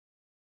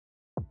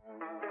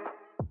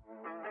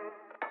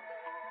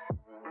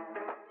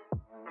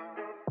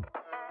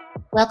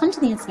Welcome to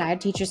the Inspired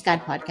Teacher's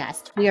Guide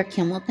podcast. We are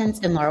Kim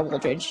Wilpins and Laura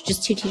Wooldridge,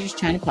 just two teachers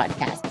trying to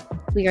podcast.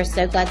 We are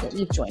so glad that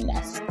you've joined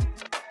us.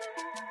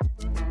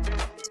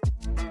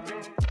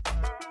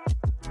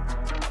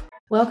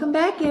 Welcome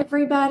back,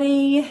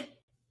 everybody.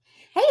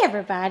 Hey,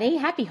 everybody.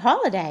 Happy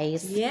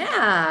holidays.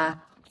 Yeah.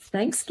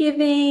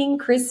 Thanksgiving,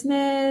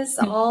 Christmas,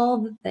 all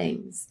the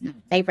things.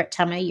 Favorite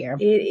time of year.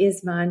 It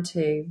is mine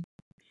too.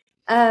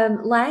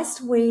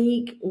 Last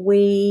week,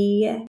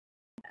 we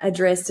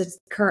addressed a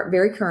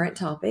very current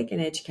topic in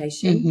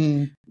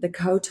education, the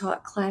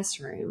co-taught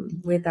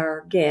classroom with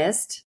our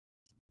guest,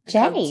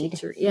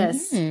 Jade.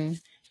 Yes,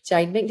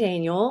 Jade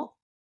McDaniel.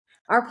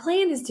 Our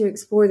plan is to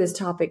explore this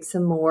topic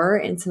some more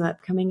in some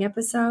upcoming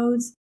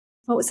episodes.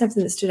 What was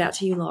something that stood out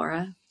to you,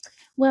 Laura?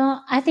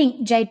 Well, I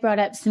think Jade brought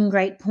up some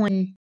great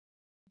points.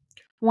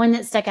 One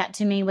that stuck out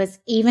to me was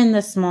even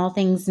the small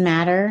things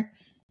matter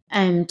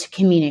to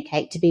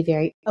communicate, to be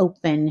very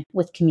open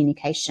with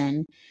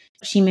communication.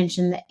 She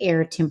mentioned the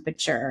air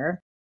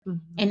temperature.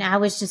 And I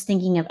was just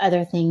thinking of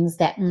other things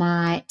that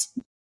might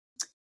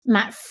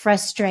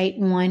frustrate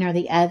one or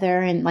the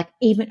other, and like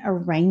even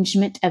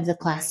arrangement of the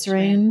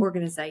classroom.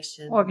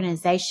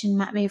 Organization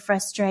might be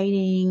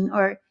frustrating,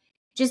 or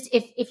just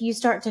if you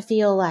start to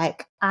feel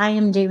like I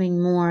am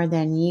doing more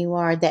than you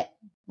are, that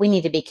we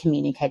need to be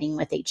communicating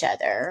with each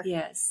other.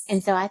 Yes.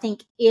 And so I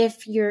think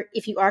if you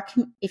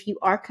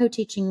are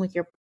co-teaching with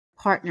your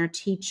partner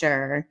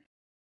teacher,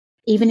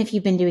 even if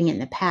you've been doing it in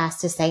the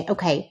past, to say,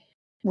 okay,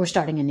 we're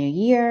starting a new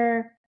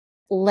year.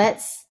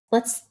 Let's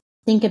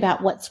think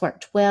about what's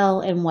worked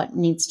well and what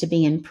needs to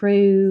be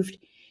improved,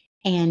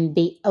 and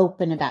be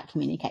open about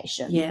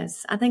communication.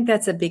 Yes, I think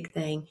that's a big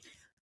thing.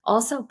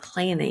 Also,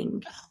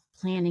 planning.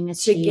 Planning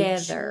is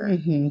together.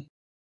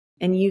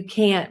 And you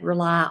can't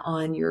rely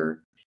on your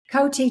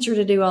co-teacher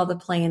to do all the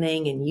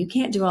planning, and you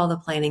can't do all the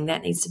planning.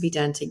 That needs to be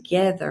done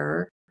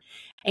together.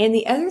 And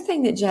the other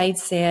thing that Jade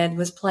said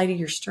was play to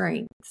your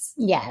strengths.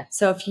 Yeah.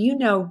 So if you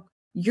know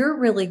you're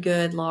really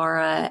good,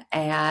 Laura,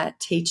 at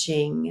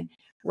teaching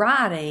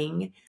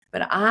writing,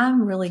 but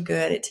I'm really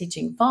good at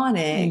teaching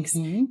phonics,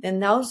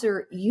 then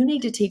you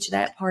need to teach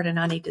that part and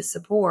I need to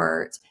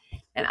support,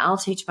 and I'll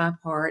teach my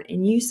part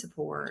and you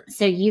support.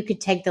 So you could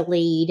take the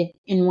lead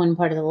in one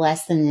part of the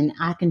lesson and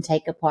I can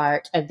take a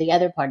part of the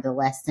other part of the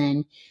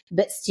lesson,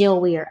 but still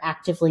we are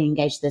actively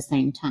engaged at the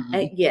same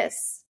time.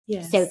 Yes.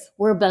 Yes. So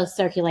we're both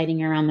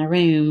circulating around the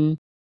room.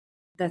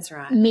 That's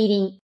right.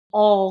 Meeting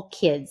all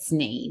kids'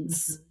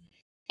 needs.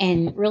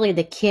 And really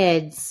the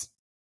kids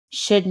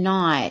shouldn't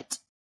really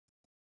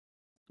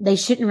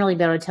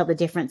be able to tell the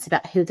difference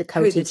about who the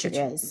co-teacher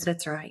is.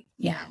 That's right.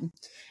 Yeah.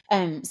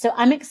 So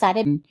I'm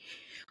excited.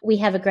 We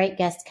have a great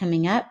guest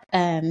coming up,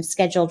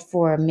 scheduled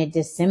for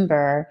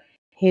mid-December,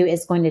 who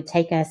is going to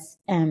take us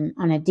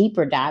on a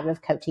deeper dive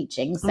of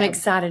co-teaching. So I'm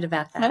excited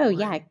about that. Oh,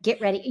 yeah. Get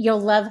ready. You'll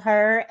love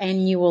her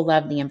and you will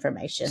love the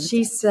information.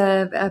 She's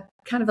a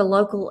kind of a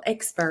local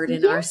expert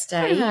in our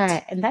state.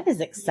 And that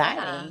is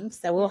exciting. Yeah.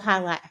 So we'll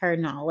highlight her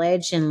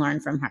knowledge and learn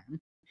from her.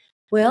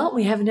 Well,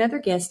 we have another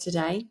guest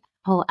today.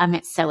 Oh,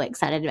 I'm so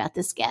excited about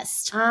this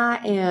guest. I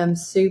am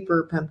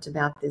super pumped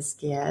about this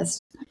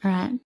guest. All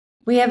right.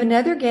 We have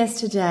another guest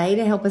today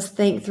to help us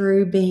think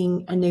through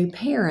being a new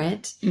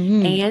parent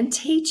and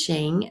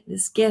teaching.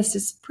 This guest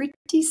is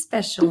pretty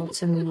special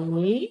to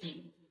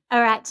me.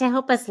 All right. To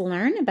help us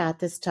learn about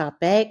this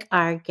topic,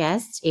 our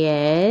guest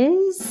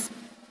is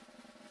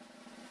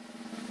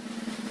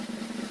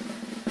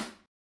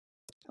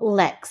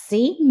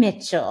Lexie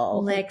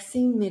Mitchell.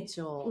 Lexie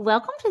Mitchell.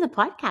 Welcome to the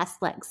podcast,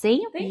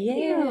 Lexie. Thank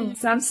you.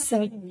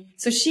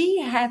 So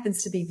she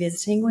happens to be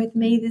visiting with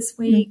me this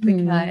week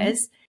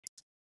because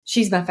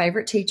she's my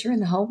favorite teacher in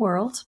the whole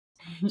world.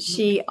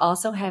 She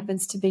also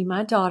happens to be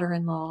my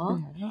daughter-in-law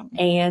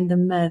and the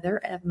mother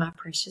of my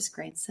precious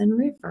grandson,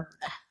 River.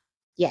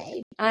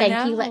 Yay.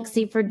 Thank you,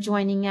 Lexie, for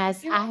joining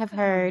us. I have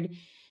heard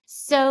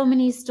so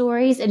many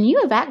stories, and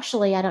you have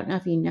actually, I don't know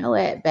if you know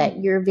it, but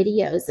your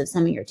videos of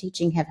some of your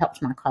teaching have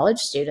helped my college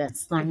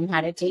students learn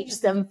how to teach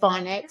some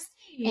phonics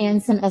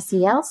and some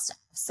SEL stuff.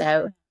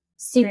 So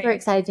super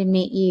excited to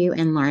meet you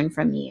and learn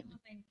from you.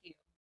 Thank you.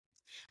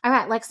 All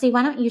right, Lexie,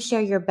 why don't you share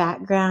your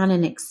background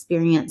and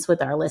experience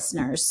with our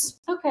listeners?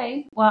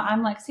 Okay. Well,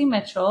 I'm Lexie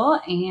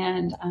Mitchell,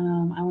 and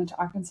I went to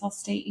Arkansas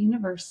State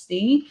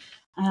University.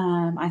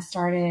 I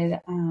started,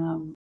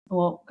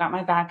 got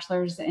my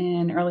bachelor's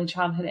in early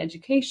childhood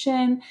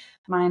education,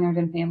 minored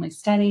in family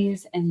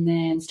studies, and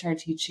then started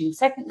teaching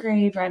second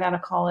grade right out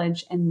of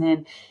college. And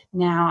then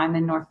now I'm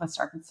in Northwest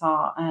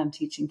Arkansas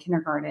teaching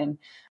kindergarten.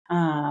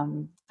 I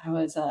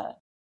was a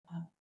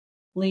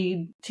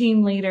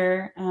team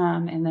leader,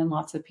 and then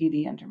lots of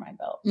PD under my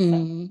belt.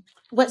 So.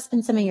 What's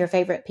been some of your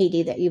favorite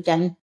PD that you've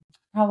done?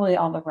 Probably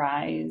all the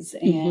RISE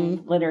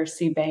and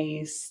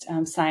literacy-based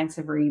science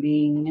of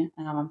reading.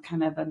 I'm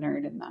kind of a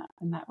nerd in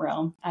that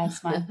realm,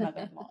 as my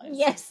mother-in-law is.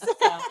 Yes.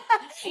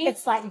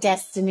 It's like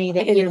destiny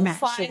that It you're is. matched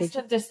Slides to.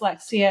 of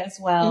dyslexia as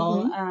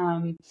well.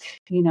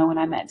 When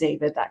I met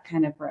David, that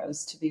kind of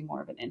rose to be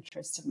more of an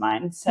interest of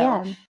mine.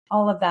 So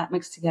all of that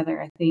mixed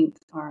together, I think,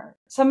 are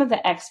some of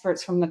the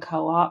experts from the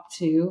co-op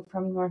too,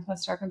 from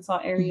Northwest Arkansas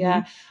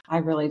area. I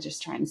really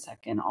just try and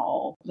suck in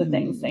all the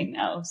things they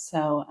know.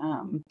 So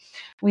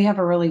we have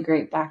a really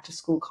great back to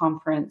school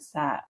conference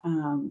that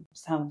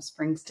Salem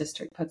Springs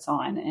District puts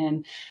on,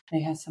 and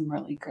they have some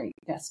really great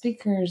guest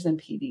speakers and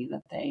PD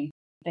that they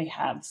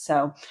have.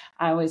 So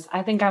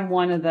I think I'm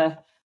one of the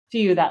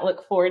few that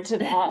look forward to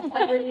that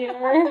every year.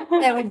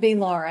 That would be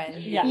Laura.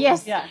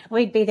 Yes.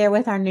 We'd be there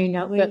with our new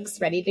notebooks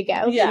ready to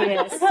go.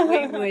 Yes,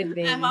 we would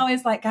be. I'm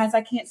always like, guys,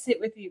 I can't sit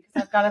with you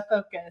because I've got to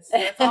focus. So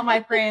it's all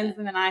my friends,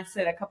 and then I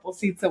sit a couple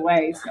seats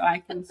away so I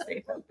can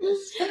stay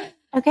focused.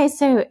 Okay,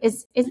 so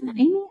is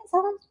Amy at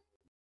Salem?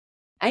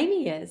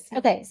 Amy is.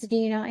 Okay, so do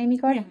you know Amy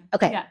Gordon? Yeah.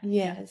 Okay. Yeah.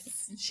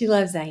 Yes. She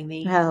loves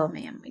Amy. Oh,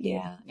 man. We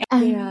do.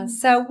 Yeah.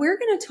 So we're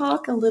going to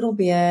talk a little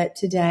bit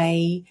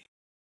today.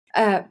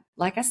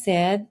 Like I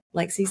said,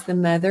 Lexie's the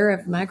mother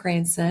of my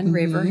grandson,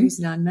 River, who's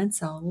 9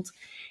 months old.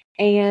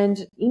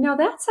 And,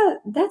 that's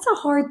a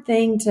hard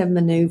thing to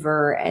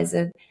maneuver as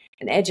an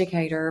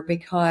educator,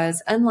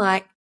 because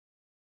unlike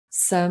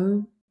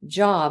some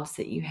jobs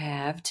that you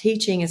have,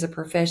 teaching is a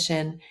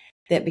profession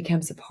that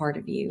becomes a part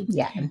of you.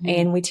 Yeah.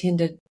 And we tend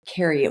to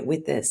carry it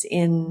with us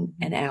in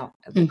and out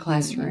of the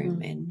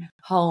classroom and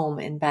home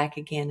and back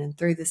again and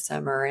through the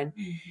summer. And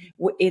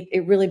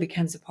it really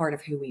becomes a part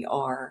of who we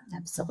are.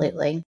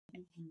 Absolutely.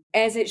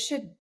 As it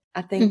should,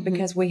 I think,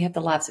 because we have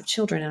the lives of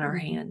children in our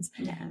hands.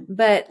 Yeah.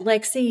 But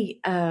Lexie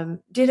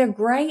did a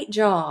great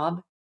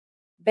job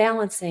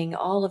balancing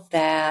all of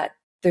that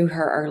through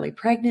her early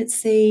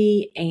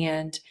pregnancy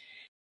and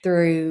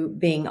through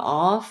being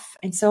off.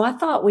 And so I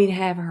thought we'd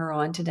have her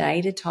on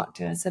today to talk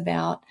to us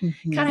about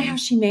kind of how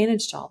she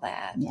managed all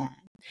that. Yeah.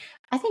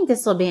 I think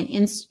this will be an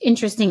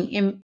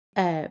interesting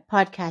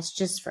podcast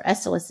just for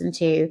us to listen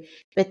to.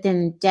 But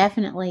then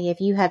definitely if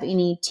you have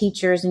any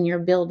teachers in your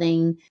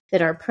building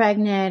that are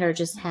pregnant or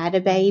just had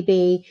a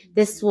baby,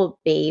 this will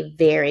be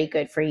very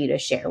good for you to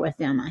share with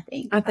them, I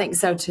think. I think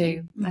so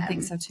too. I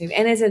think so too.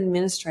 And as an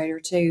administrator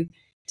too,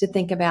 to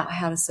think about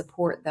how to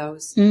support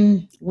those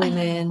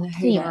women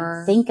who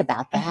are think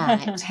about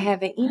that.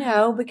 having,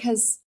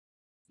 because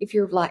if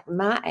you're like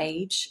my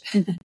age,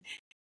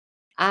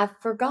 I've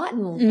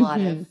forgotten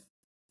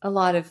a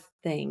lot of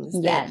things.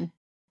 Yeah.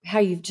 How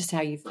you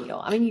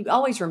feel. I mean, you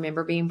always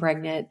remember being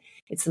pregnant.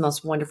 It's the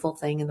most wonderful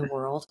thing in the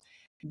world.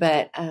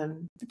 But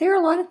there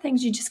are a lot of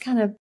things you just kind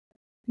of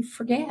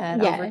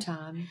forget over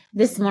time.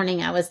 This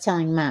morning I was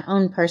telling my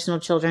own personal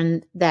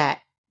children that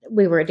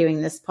we were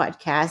doing this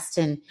podcast,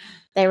 and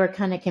they were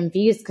kind of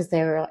confused because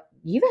they were like,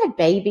 you've had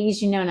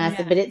babies, and I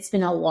said, but it's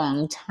been a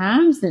long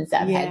time since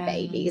I've had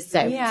babies.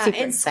 So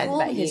super excited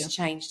about you. Has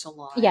changed a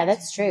lot. Yeah,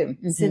 that's true.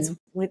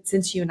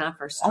 Since you and I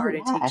first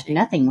started teaching.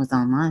 Nothing was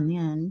online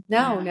then.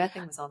 No,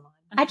 nothing was online.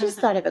 I just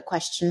thought of a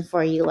question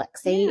for you,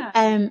 Lexie.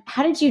 Yeah.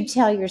 How did you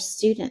tell your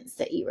students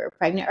that you were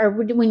pregnant, or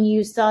when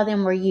you saw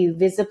them, were you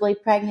visibly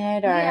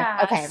pregnant? Or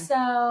okay,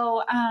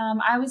 so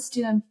I was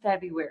due in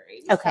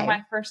February. Okay, so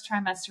my first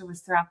trimester was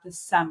throughout the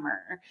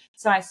summer.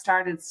 So I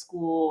started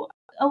school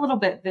a little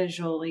bit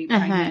visually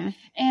pregnant,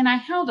 and I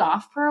held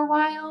off for a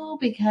while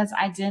because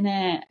I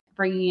didn't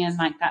bring in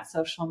like that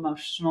social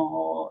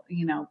emotional,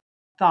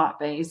 thought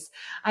base.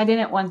 I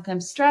didn't want them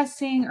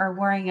stressing or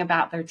worrying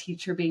about their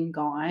teacher being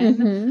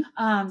gone.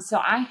 So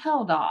I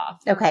held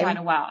off for quite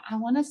a while. I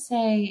want to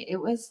say it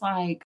was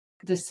like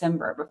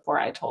December before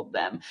I told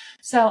them.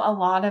 So a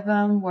lot of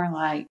them were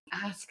like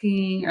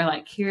asking or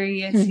like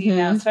curious,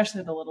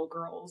 especially the little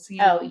girls.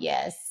 Oh,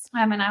 yes.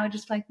 And I would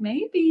just be like,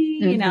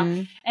 maybe,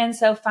 And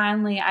so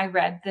finally I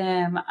read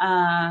them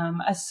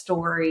a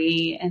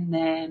story, and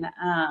then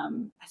I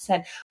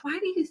said, why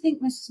do you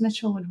think Mrs.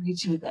 Mitchell would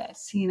read you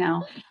this?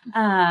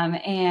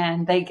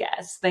 And they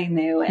guessed, they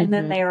knew. And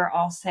then they were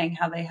all saying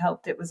how they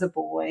hoped it was a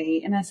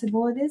boy. And I said,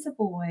 well, it is a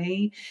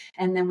boy.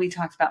 And then we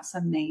talked about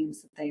some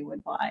names that they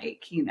would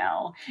like,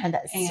 And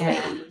that's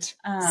sweet.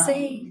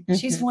 See,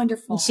 she's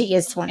wonderful. She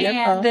is wonderful.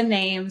 And the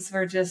names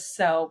were just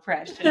so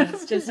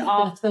precious, just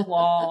off the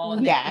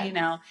wall.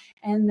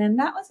 And then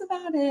that was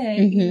about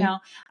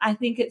it. I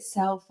think it's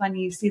so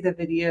funny. You see the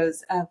videos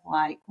of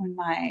like when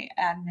my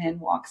admin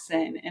walks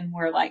in and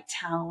we're like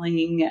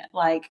telling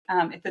like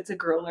if it's a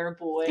girl or a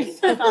boy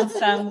on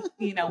some,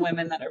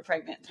 women that are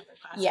pregnant to the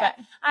class. Yeah.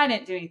 But I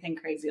didn't do anything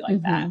crazy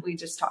like that. We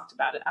just talked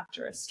about it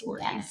after a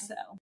story. Yeah. So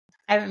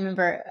I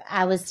remember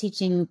I was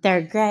teaching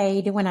 3rd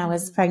grade when I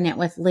was pregnant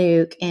with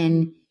Luke,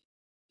 and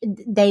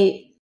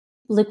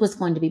Luke was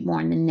going to be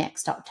born the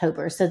next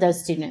October. So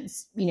those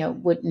students,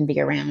 wouldn't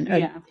be around.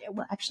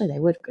 Well, actually they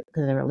would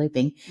because they were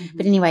looping.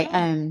 But anyway,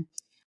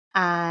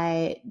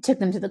 I took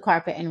them to the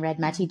carpet and read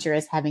My Teacher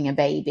is Having a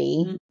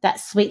Baby, that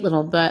sweet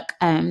little book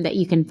that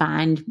you can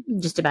find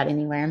just about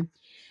anywhere.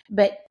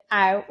 But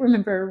I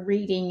remember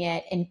reading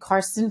it, and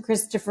Carson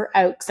Christopher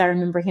Oakes, I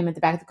remember him at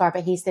the back of the car,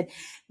 but he said,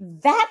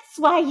 that's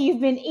why you've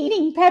been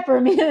eating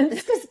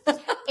peppermints. Because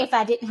if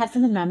I didn't have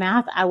something in my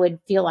mouth, I would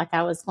feel like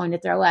I was going to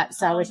throw up.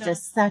 So I was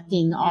just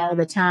sucking all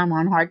the time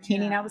on hard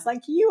candy. And I was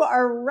like, you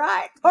are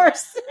right,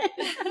 Carson.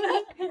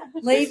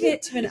 Leave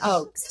it to an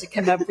Oakes to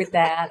come up with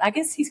that. I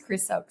guess he's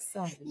Chris Oakes'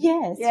 son.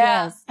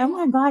 Yes. Oh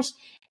my gosh.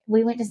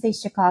 We went to see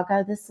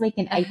Chicago this week,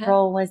 and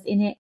April was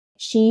in it.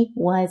 She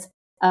was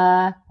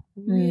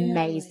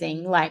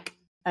amazing. Like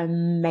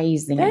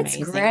amazing. That's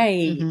amazing.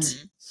 great.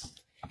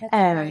 Mm-hmm.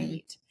 That's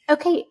great.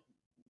 Okay.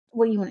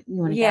 What do you want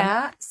to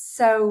go?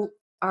 So,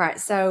 all right.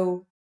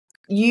 So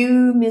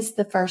you missed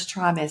the first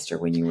trimester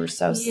when you were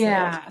so sick.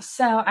 Yeah.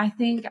 So I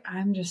think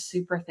I'm just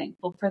super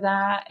thankful for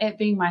that. It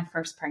being my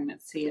first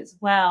pregnancy as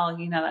well.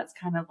 That's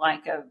kind of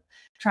like a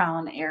trial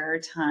and error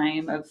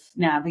time of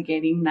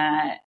navigating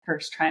that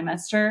first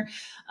trimester.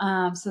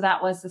 So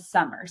that was the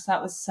summer. So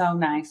that was so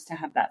nice to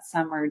have that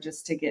summer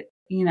just to get,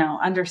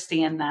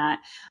 understand that.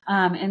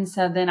 And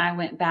so then I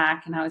went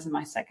back and I was in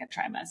my second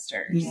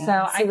trimester.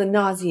 Yeah. So the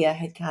nausea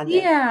had kind of.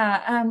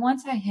 Yeah.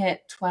 Once I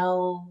hit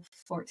 12,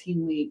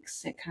 14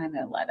 weeks, it kind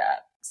of let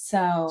up.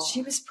 So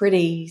she was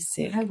pretty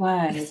sick. I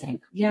was.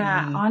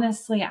 Yeah. Mm-hmm.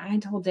 Honestly, I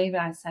told David,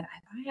 I said, if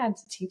I had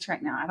to teach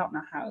right now, I don't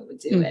know how I would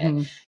do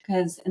it.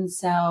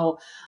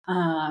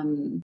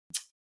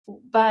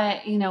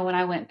 But, when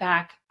I went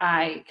back,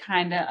 I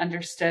kind of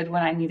understood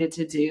what I needed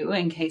to do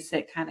in case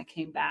it kind of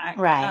came back.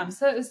 Right.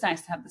 So it was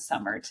nice to have the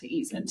summer to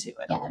ease into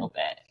it a little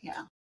bit.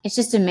 Yeah. It's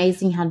just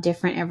amazing how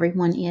different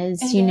everyone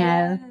is,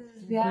 Yeah.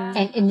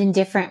 And then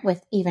different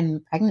with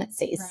even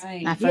pregnancies.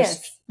 Right.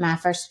 My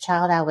first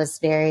child, I was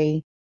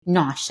very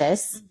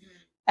nauseous,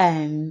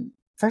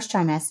 first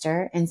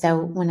trimester. And so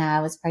when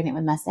I was pregnant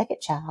with my second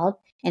child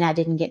and I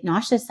didn't get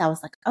nauseous, I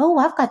was like, oh,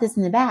 I've got this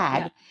in the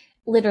bag. Yeah.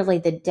 Literally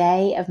the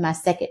day of my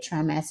second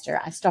trimester,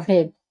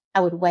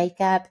 I would wake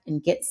up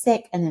and get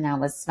sick and then I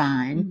was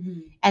fine. Mm-hmm.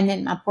 And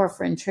then my poor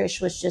friend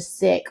Trish was just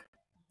sick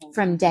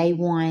from day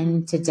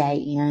one to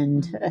day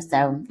end.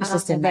 So it's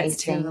just amazing.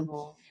 That's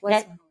terrible.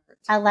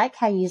 I like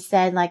how you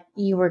said, like,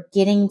 you were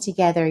getting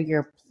together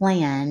your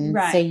plan,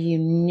 right. So you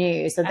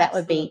knew. So that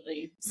would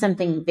be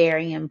something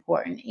very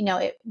important.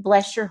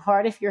 Bless your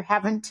heart if you're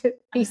having to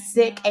be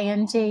sick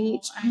and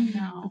teach. I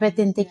know. But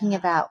then thinking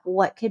about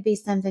what could be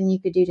something you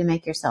could do to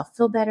make yourself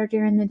feel better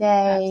during the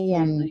day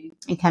and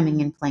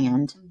coming in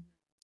planned.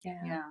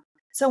 Yeah.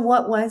 So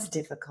what was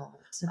difficult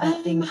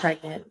about being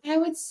pregnant? I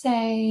would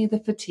say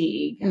the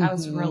fatigue. Mm-hmm. I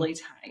was really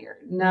tired.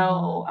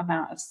 No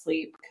amount of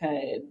sleep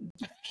could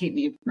keep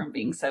me from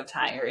being so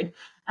tired.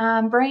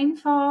 Brain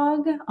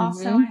fog.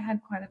 Also, I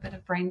had quite a bit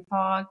of brain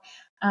fog.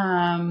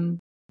 And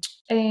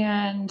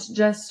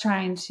just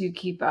trying to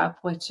keep up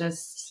with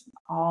just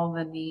all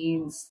the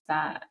needs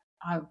that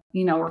I,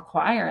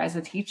 require as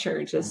a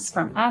teacher, just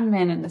from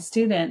admin and the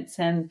students.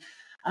 And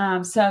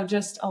so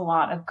just a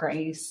lot of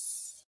grace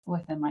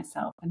within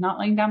myself and not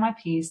laying down my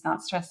piece,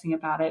 not stressing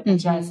about it, but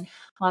just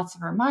lots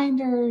of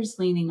reminders,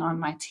 leaning on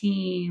my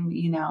team,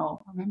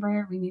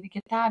 remember we need to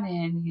get that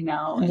in,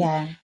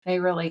 and they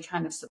really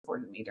kind of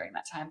supported me during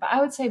that time. But I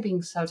would say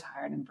being so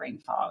tired and brain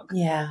fog.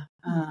 Yeah.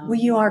 Well,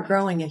 you are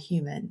growing a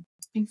human.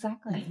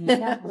 Exactly.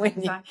 Yeah,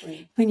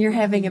 when you're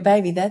having a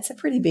baby, that's a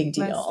pretty big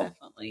deal. Most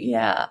definitely.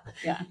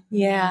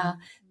 Yeah.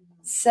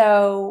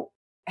 So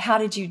how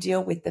did you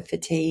deal with the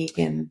fatigue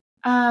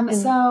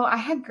so I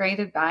had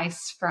great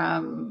advice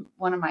from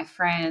one of my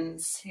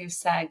friends who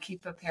said,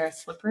 keep a pair of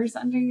slippers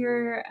under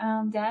your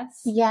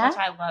desk. Yeah. Which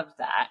I loved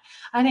that.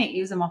 I didn't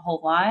use them a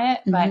whole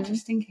lot, but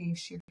just in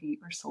case your feet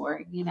were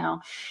sore,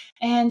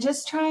 and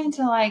just trying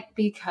to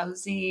be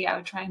cozy. I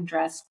would try and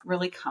dress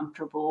really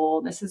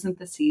comfortable. This isn't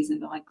the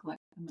season to look the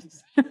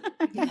most,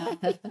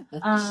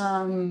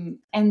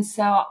 and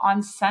so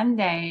on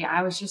Sunday,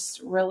 I was just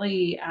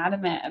really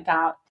adamant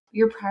about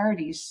your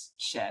priorities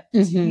shift,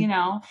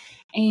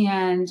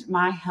 and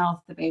my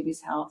health, the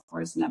baby's health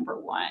was number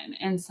one.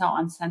 And so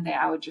on Sunday,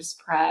 I would just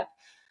prep,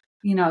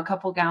 a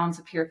couple gallons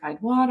of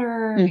purified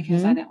water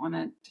because I didn't want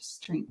to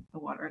just drink the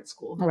water at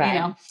school,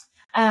 right.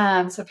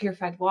 So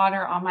purified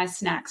water, all my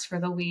snacks for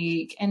the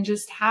week and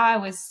just how I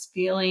was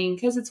feeling,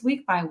 because it's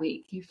week by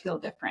week, you feel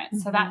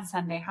different. So that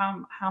Sunday,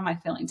 how am I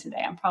feeling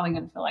today? I'm probably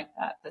going to feel like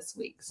that this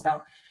week.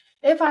 So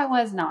if I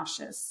was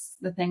nauseous,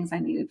 the things I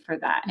needed for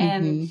that.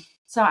 And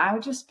so I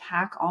would just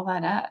pack all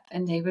that up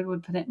and David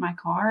would put it in my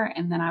car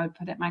and then I would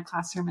put it in my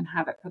classroom and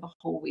have it for the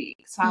whole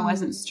week. So I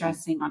wasn't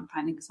stressing on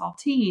finding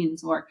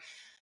saltines or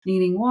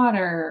needing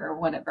water or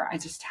whatever. I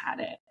just had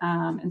it.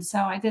 And so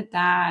I did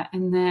that.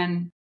 And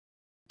then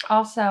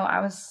also I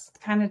was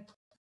kind of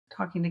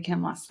talking to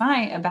Kim last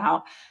night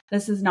about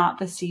this is not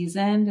the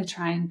season to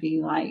try and be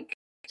like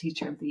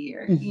teacher of the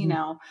year.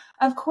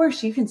 Of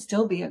course you can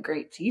still be a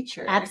great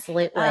teacher.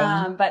 Absolutely.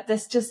 But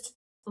this just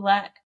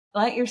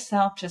let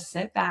yourself just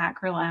sit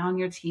back, rely on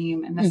your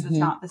team. And this is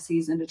not the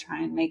season to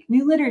try and make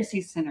new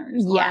literacy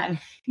centers. Yeah. Or,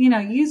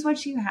 use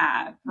what you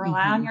have,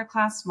 rely on your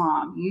class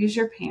mom, use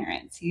your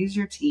parents, use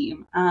your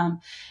team.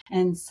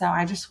 And so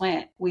I just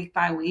went week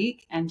by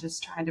week and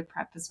just tried to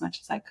prep as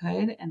much as I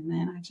could. And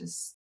then I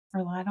just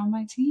relied on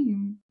my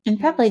team. And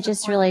probably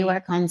just really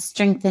work on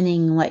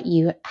strengthening what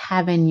you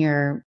have in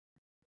your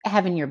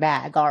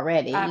bag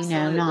already.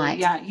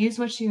 Absolutely. Use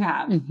what you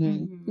have.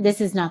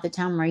 This is not the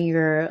time where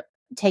you're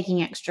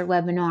taking extra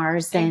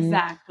webinars and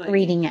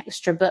reading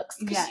extra books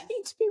because you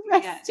need to be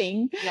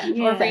resting.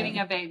 Or reading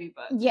a baby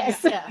book.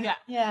 Yes. So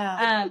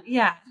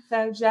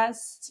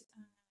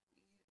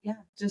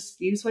just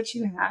use what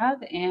you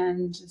have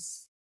and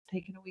just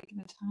take it a week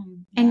at a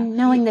time. And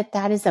knowing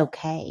that is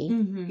okay.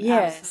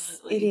 Yes,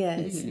 absolutely. it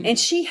is. And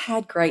she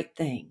had great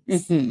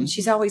things.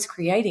 She's always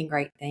creating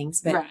great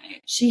things, but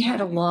she had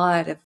a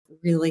lot of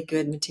really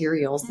good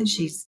materials that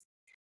she's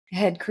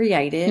had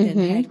created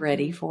and had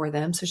ready for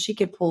them, so she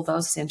could pull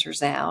those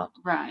centers out.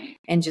 Right.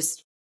 And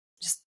just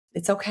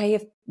it's okay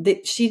if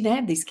she didn't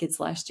have these kids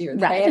last year.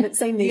 They haven't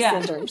seen these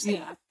centers.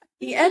 Yeah.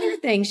 The other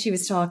thing she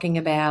was talking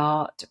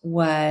about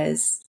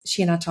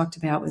she and I talked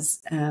about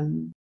was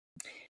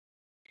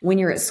when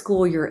you're at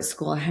school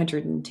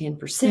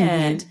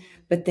 110%,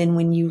 but then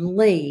when you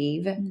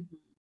leave,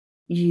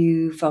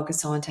 you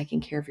focus on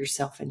taking care of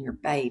yourself and your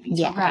baby.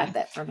 Talk about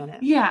that for a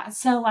minute. Yeah.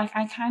 So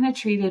I kind of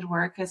treated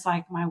work as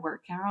my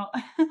workout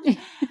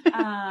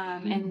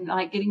and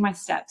getting my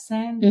steps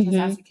in because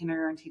as a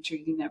kindergarten teacher,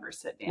 you never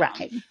sit down.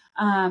 Right.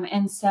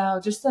 And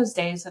so just those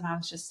days when I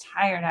was just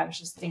tired, I was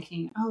just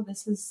thinking, oh,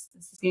 this is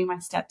getting my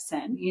steps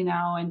in,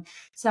 and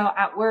so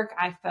at work,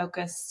 I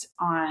focused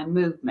on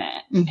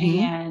movement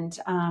and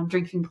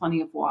drinking plenty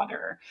of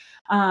water.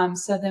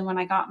 So then when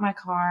I got in my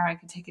car, I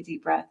could take a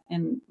deep breath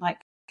and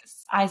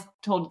I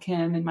told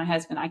Kim and my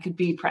husband I could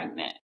be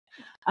pregnant.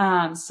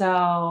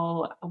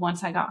 So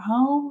once I got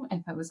home,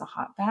 if it was a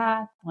hot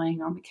bath,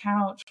 laying on the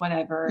couch,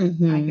 whatever,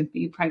 I could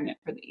be pregnant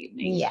for the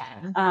evening. Yeah.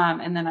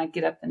 And then I'd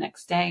get up the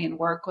next day and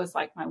work was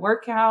my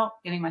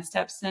workout, getting my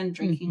steps in,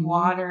 drinking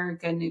water,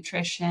 good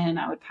nutrition.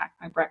 I would pack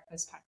my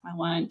breakfast, pack my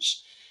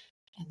lunch.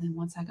 And then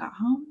once I got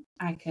home,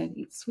 I could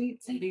eat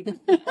sweets and be that's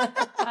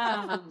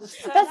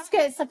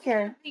good. It's like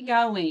you're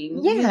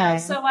going. Yeah.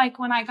 So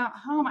when I got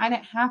home, I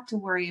didn't have to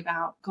worry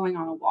about going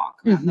on a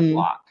walk around the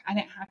block. I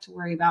didn't have to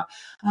worry about,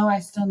 I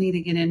still need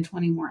to get in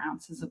 20 more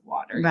ounces of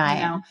water.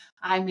 Right.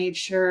 I made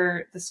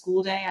sure the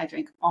school day I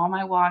drank all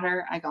my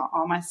water. I got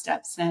all my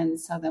steps in.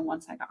 So then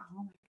once I got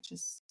home, I could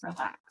just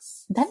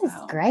relax. That is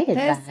great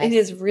advice. It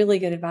is really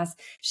good advice.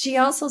 She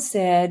also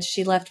said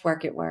she left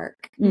work at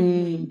work.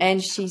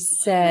 And she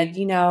said,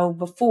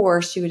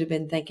 before she would have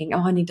been thinking,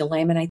 I need to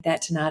laminate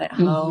that tonight at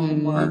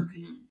home.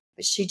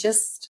 But she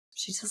just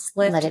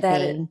left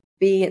that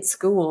be at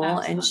school.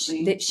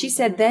 Absolutely. And she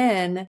said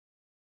then,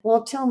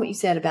 well, tell them what you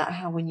said about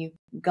how when you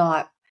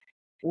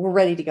were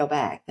ready to go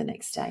back the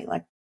next day,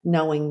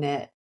 knowing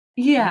that.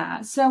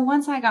 Yeah. So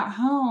once I got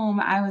home,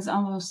 I was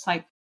almost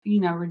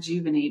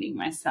rejuvenating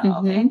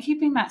myself and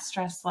keeping that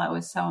stress low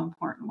is so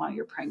important while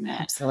you're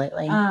pregnant.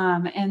 Absolutely.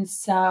 And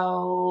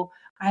so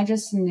I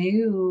just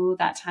knew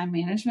that time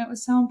management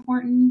was so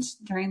important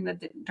during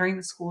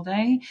the school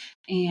day,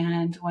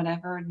 and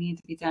whatever needed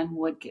to be done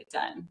would get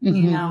done,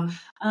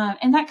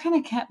 and that kind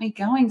of kept me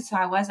going. So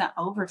I wasn't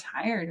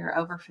overtired or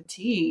over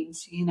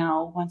fatigued,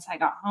 once I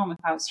got home. If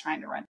I was trying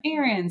to run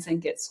errands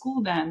and get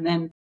school done,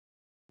 then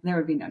there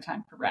would be no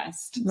time for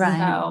rest. Right.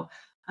 So,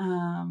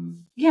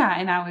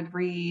 and I would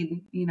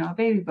read, a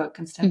baby book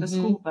instead of a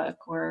school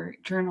book, or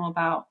journal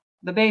about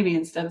the baby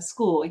instead of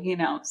school,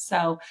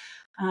 So,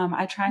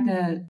 I tried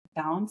to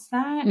balance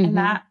that, and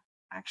that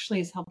actually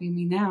is helping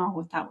me now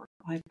with that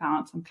work-life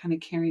balance. I'm kind of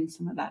carrying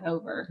some of that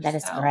over. That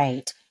is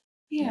great.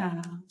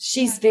 Yeah.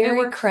 She's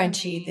very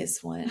crunchy,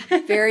 this one.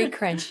 Very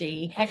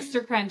crunchy.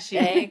 Extra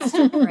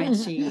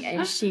crunchy.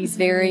 And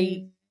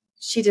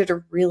she did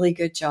a really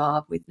good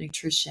job with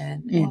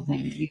nutrition. Well,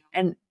 thank you.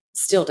 And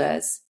still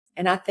does.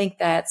 And I think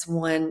that's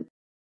one,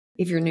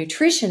 if your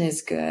nutrition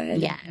is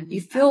good, you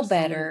feel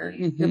better,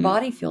 your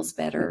body feels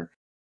better.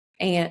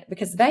 And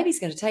because the baby's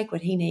going to take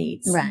what he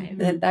needs. Right.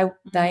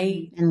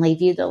 They and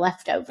leave you the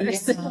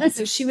leftovers.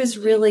 So she was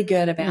really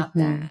good about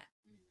that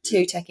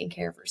too, taking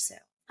care of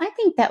herself. I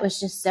think that was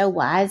just so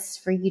wise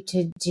for you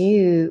to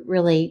do,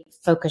 really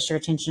focus your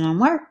attention on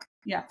work.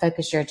 Yeah.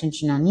 Focus your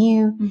attention on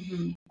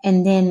you.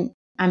 And then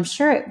I'm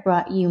sure it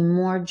brought you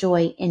more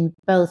joy in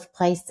both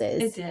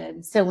places. It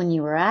did. So when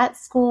you were at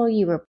school,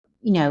 you were,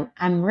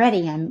 I'm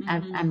ready.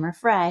 I'm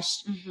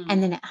refreshed.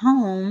 And then at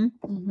home,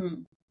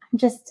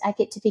 I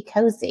get to be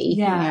cozy.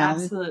 Yeah,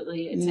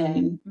 absolutely. It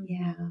did.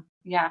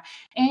 Yeah.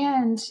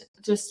 And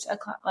just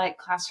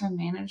classroom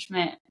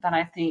management that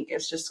I think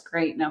is just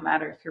great, no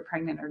matter if you're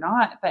pregnant or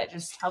not, but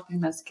just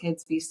helping those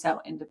kids be so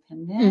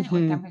independent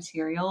with their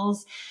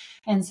materials.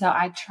 And so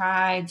I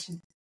tried to,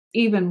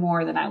 even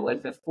more than I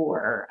would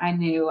before. I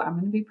knew I'm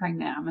going to be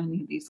pregnant. I'm going to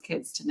need these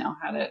kids to know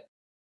how to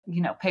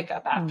pick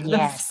up after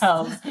Yes.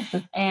 themselves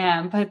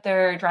and put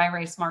their dry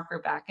erase marker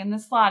back in the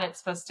slot it's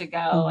supposed to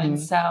go. And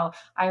so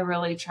I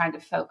really tried to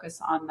focus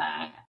on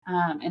that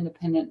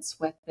independence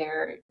with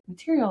their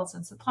materials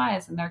and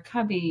supplies and their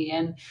cubby.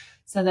 And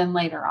so then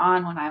later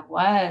on, when I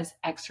was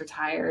extra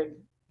tired,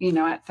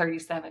 at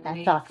 37 That's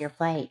weeks, off your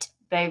plate.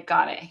 They've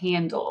got it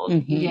handled.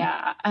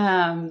 Yeah.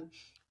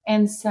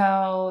 And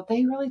so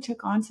they really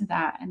took on to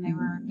that, and they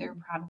were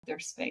proud of their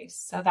space.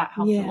 So that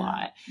helped a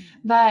lot.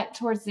 But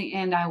towards the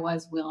end, I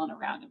was wheeling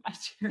around in my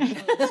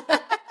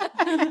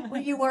materials.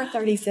 Well, you were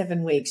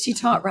 37 weeks. You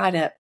taught right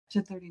up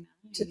to 39.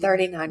 To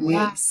 39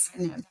 weeks.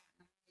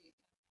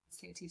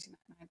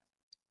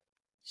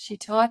 She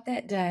taught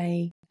that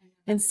day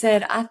and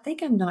said, I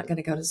think I'm not going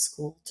to go to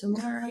school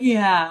tomorrow.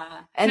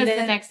 Yeah. And then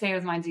the next day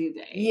was my due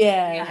date.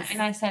 Yes. Yeah.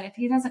 And I said, if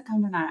he doesn't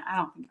come tonight, I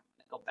don't think I'm going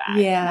to go back.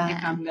 Yeah. I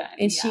think I'm done.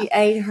 And she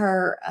ate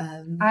her.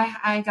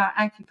 I got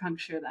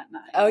acupuncture that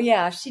night. Oh,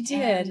 yeah, she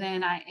did. And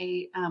then I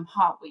ate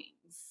hot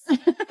wings.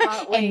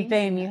 And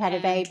boom, you had a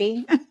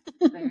baby.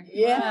 There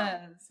he was.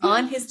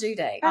 On his due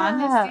date. On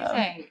his due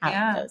date.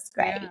 Yeah. That's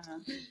great.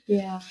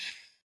 Yeah.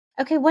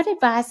 Okay, what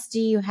advice do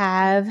you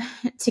have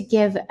to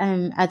give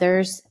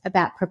others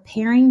about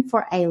preparing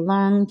for a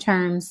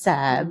long-term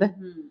sub?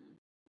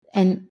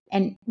 And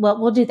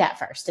we'll do that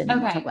first. And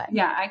then we'll talk about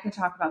yeah, I could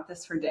talk about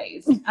this for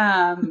days.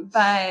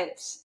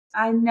 But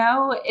I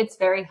know it's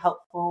very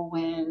helpful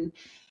when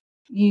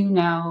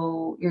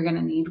you're going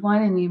to need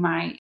one, and you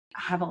might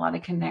have a lot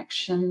of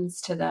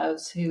connections to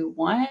those who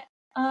want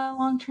a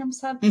long-term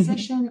sub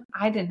position.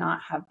 I did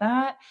not have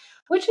that,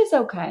 which is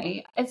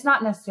okay. It's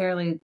not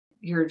necessarily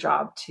your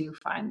job to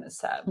find the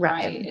sub,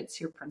 right? It's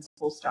your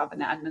principal's job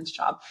and admin's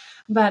job.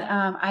 But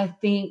I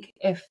think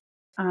if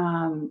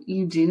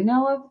you do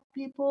know of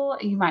people,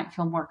 you might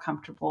feel more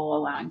comfortable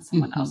allowing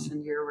someone else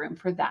in your room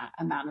for that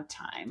amount of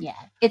time. Yeah.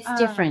 It's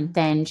different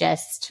than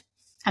just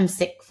I'm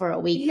sick for a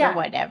week or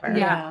whatever.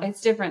 Yeah.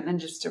 It's different than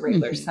just a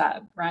regular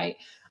sub, right?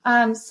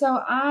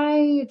 So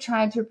I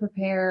tried to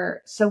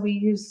prepare. So we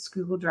use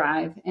Google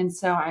Drive. And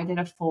so I did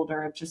a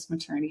folder of just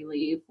maternity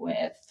leave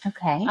with,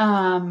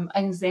 an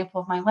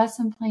example of my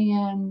lesson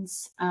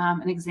plans,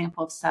 an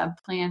example of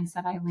sub plans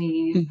that I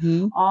leave,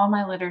 all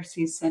my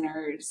literacy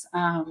centers,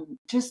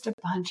 just a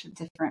bunch of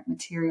different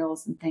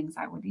materials and things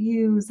I would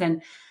use.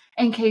 And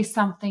in case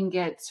something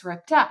gets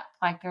ripped up,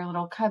 like their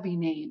little cubby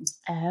name.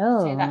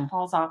 Say that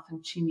falls off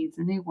and she needs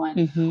a new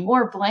one.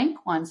 Or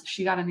blank ones.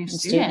 She got a new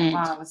student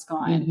while I was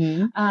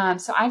gone.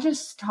 So I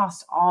just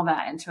tossed all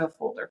that into a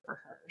folder for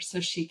her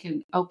so she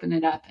can open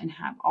it up and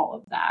have all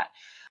of that.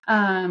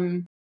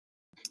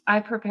 I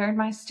prepared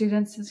my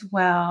students as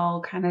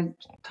well, kind of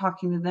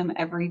talking to them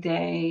every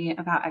day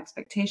about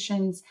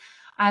expectations.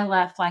 I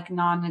left like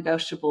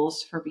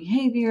non-negotiables for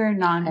behavior,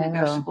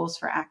 non-negotiables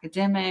for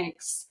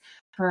academics,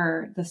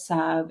 for the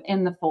sub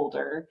in the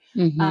folder.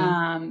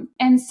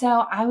 And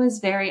so I was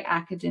very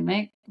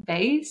academic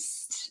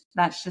based.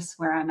 That's just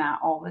where I'm at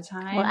all the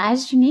time. Well,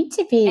 as you need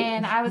to be.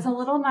 And I was a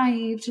little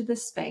naive to the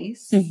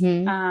space.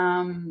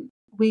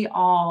 We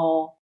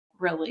all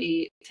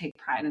really take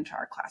pride into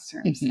our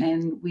classrooms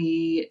and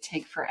we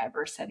take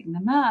forever setting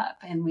them up,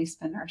 and we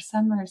spend our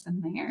summers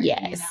in there.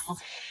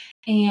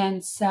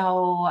 And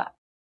so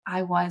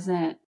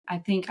I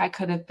think I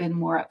could have been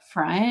more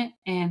upfront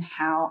in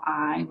how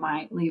I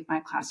might leave my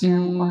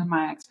classroom or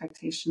my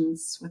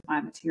expectations with my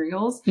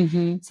materials.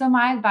 So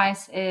my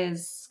advice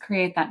is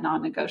create that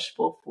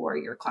non-negotiable for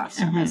your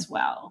classroom as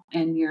well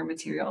and your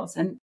materials.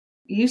 And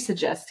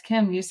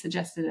Kim, you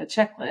suggested a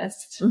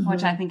checklist,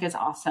 which I think is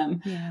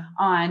awesome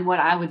on what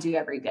I would do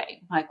every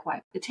day, like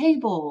wipe the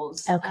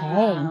tables,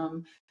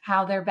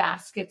 how their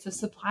baskets of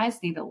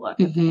supplies need to look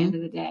at the end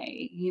of the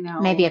day,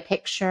 maybe a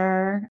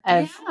picture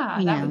of,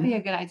 that would be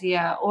a good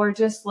idea. Or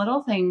just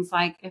little things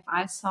like if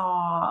I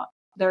saw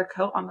their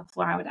coat on the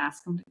floor, I would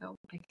ask them to go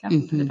pick it up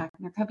and put it back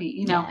in their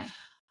cubby,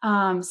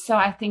 So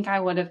I think I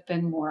would have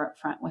been more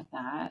upfront with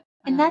that.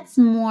 And that's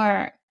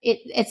more,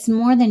 it's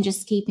more than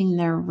just keeping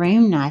their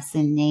room nice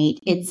and neat.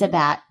 It's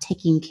about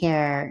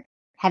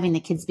having the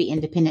kids be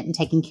independent and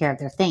taking care of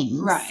their things.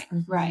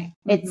 Right.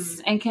 It's,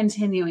 and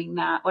continuing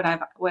that, what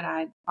I've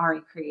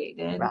already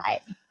created.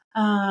 Right.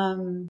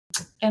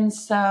 And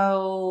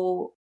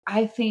so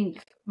I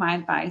think my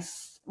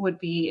advice would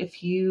be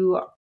if you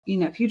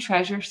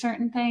treasure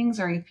certain things,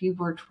 or if you've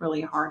worked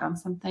really hard on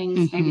some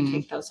things, maybe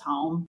take those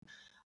home.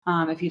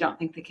 If you don't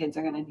think the kids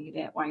are going to need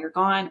it while you're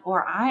gone.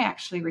 Or I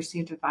actually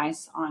received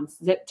advice on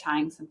zip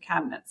tying some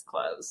cabinets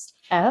closed.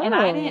 And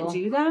I didn't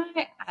do that.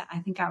 I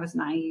think I was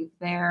naive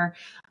there.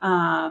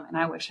 And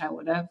I wish I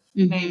would have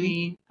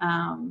maybe,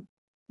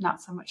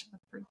 not so much of a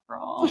free for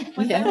all.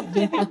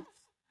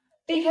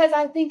 Because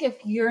I think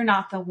if you're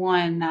not the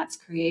one that's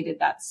created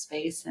that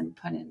space and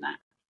put in that,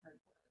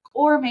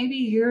 or maybe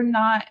you're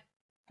not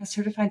a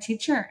certified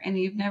teacher and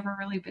you've never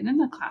really been in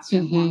the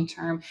classroom long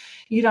term,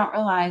 you don't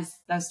realize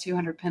those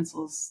 200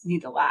 pencils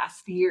need to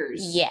last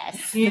years.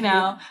 Yes. You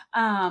know,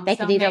 they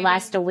could either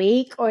last a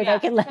week or they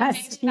could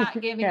last. So maybe not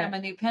giving them a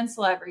new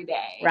pencil every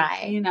day.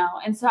 Right. You know,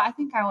 and so I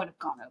think I would have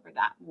gone over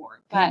that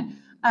more. But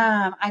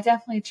I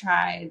definitely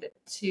tried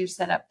to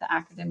set up the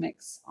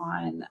academics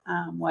on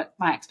what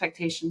my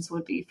expectations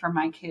would be for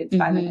my kids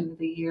by the end of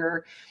the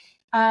year.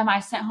 I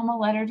sent home a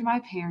letter to my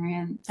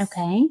parents.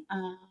 Okay.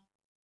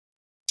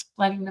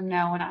 Letting them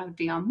know when I would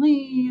be on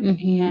leave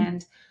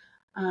and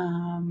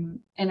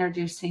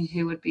introducing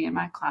who would be in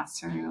my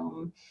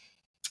classroom.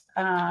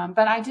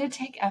 But I did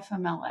take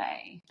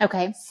FMLA.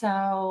 Okay.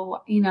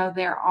 So, you know,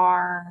 there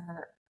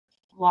are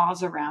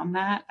laws around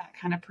that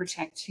kind of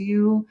protect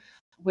you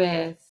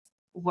with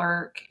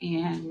work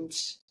and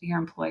your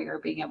employer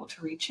being able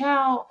to reach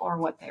out or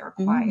what they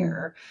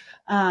require.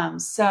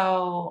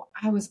 So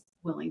I was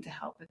willing to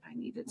help if I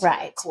needed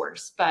to, of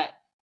course, but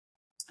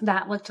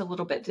that looked a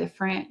little bit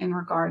different in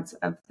regards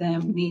of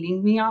them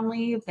needing me on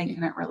leave. They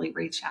couldn't really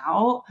reach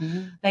out.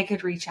 They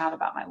could reach out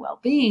about my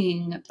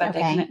well-being, but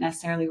they couldn't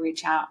necessarily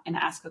reach out and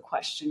ask a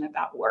question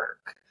about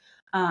work.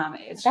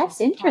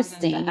 That's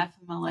interesting. The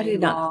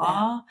FMLA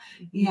law.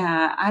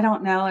 Yeah, I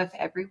don't know if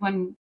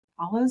everyone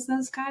follows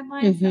those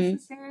guidelines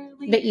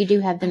necessarily, but you do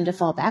have them to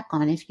fall back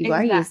on if you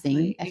are using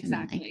FMLA.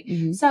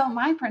 Exactly. So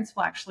my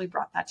principal actually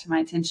brought that to my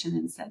attention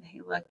and said, "Hey,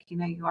 look, you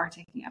know, you are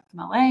taking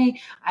FMLA.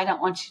 I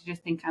don't want you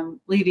to think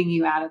I'm leaving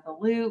you out of the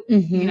loop.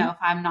 You know, if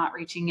I'm not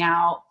reaching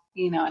out,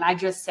 you know, and I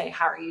just say,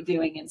 how are you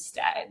doing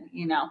instead,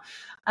 you know?"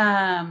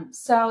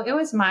 So it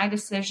was my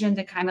decision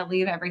to kind of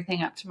leave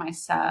everything up to my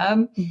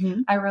sub.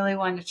 I really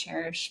wanted to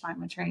cherish my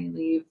maternity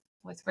leave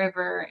with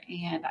River,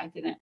 and I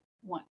didn't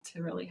want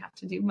to really have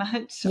to do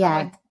much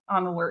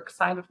on the work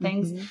side of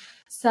things.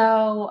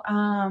 So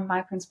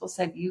my principal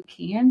said, you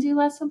can do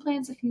lesson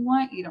plans if you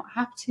want. You don't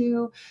have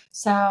to.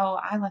 So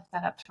I left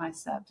that up to my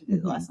sub to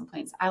do the lesson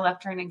plans. I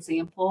left her an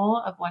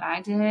example of what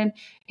I did.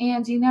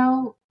 And, you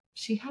know,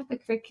 she had the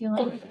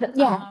curriculum.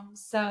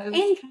 So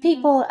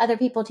it was other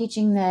people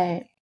teaching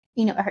the,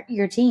 you know,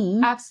 your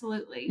team.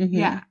 Absolutely.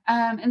 Yeah.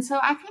 And so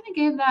I kind of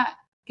gave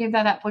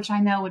that up, which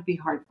I know would be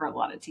hard for a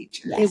lot of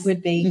teachers. It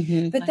would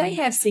be, but they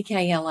have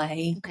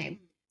CKLA. Okay.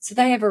 So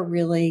they have a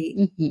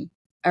really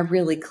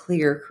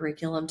clear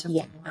curriculum to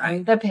follow.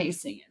 Right. The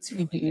pacing is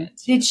really good.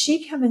 Did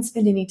she come and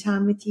spend any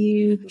time with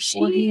you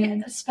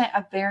beforehand? She spent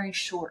a very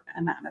short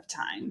amount of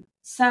time.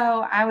 So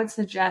I would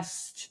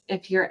suggest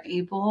if you're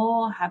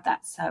able, have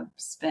that sub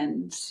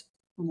spend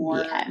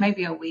more,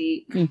 maybe a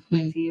week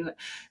with you,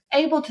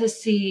 able to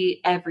see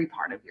every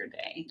part of your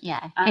day.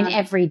 And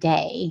every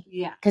day.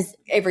 Because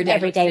every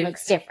day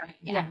looks different.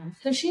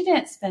 So she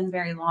didn't spend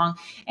very long.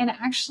 And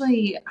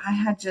actually, I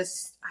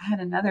had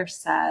another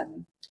sub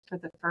for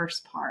the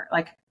first part,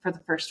 like for the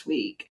first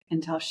week,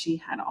 until she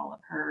had all of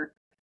her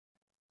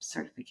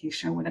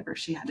certification or whatever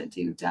she had to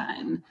do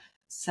done.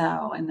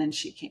 So, and then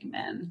she came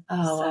in.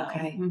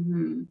 Okay.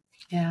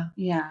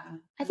 Yeah.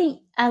 I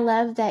think I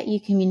love that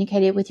you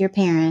communicated with your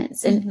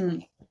parents,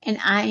 and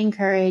I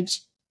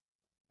encourage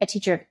a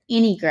teacher of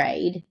any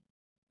grade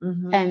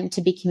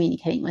to be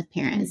communicating with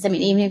parents. I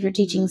mean, even if you're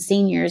teaching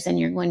seniors and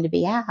you're going to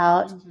be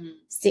out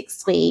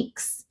 6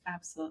 weeks,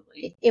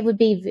 absolutely, it would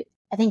be.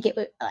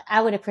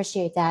 I would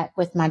appreciate that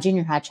with my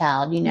junior high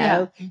child, you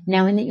know,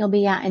 knowing that you'll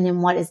be out, and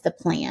then what is the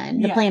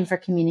plan? The plan for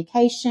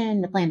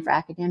communication, the plan for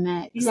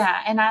academics.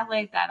 Yeah. And I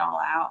laid that all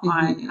out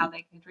on how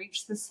they could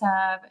reach the sub,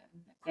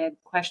 and if they had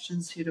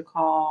questions, who to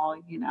call,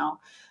 you know.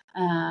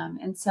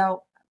 And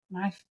so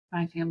my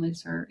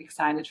families are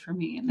excited for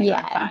me, and they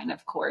are fine,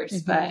 of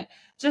course, but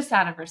just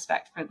out of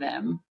respect for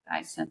them,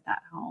 I sent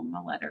that home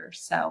a letter.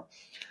 So,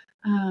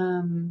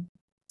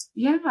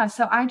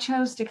 so I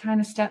chose to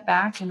kind of step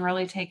back and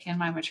really take in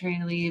my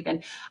maternity leave.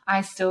 And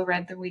I still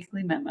read the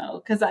weekly memo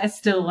because I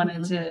still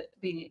wanted to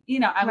be, you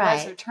know, I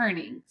was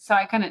returning. So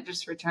I couldn't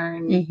just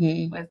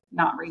return with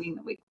not reading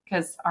the week,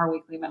 because our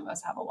weekly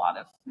memos have a lot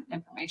of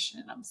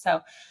information in them.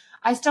 So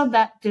I still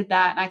did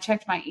that. And I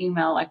checked my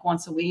email like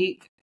once a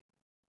week.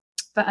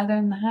 But other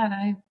than that,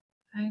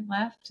 I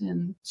left,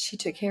 and she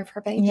took care of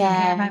her baby. Took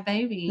care of my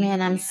baby.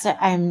 Man,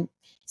 I'm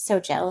so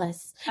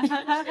jealous,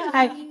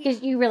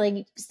 because you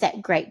really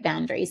set great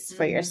boundaries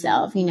for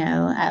yourself. You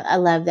know, I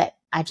love that.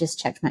 I just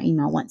checked my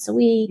email once a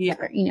week,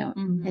 or, you know,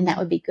 and that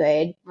would be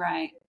good.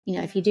 Right. You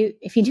know, if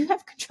you do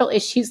have control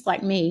issues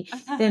like me,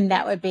 then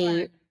that would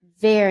be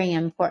very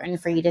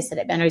important for you to set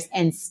up boundaries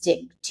and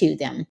stick to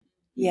them.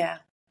 Yeah,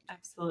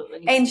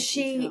 absolutely. And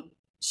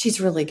she's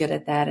really good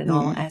at that in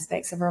all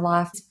aspects of her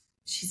life.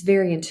 She's a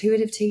very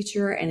intuitive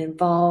teacher and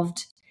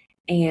involved,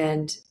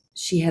 and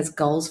she has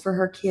goals for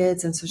her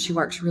kids. And so she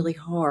works really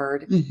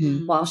hard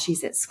while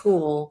she's at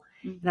school.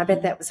 And I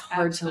bet that was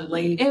hard to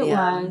leave. It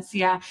was,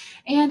 yeah.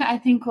 And I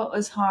think what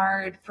was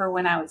hard for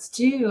when I was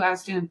due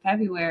in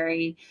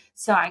February,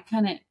 so I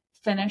couldn't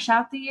finish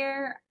out the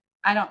year.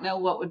 I don't know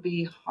what would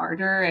be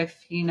harder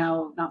if, you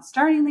know, not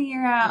starting the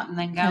year out and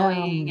then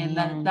going, and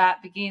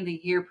that beginning of the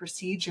year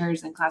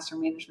procedures and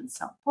classroom management is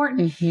so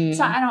important.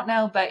 So I don't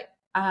know, but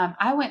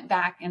I went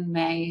back in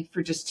May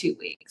for just 2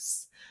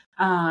 weeks.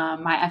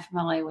 My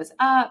FMLA was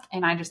up,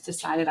 and I just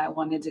decided I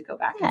wanted to go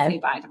back and say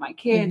bye to my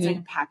kids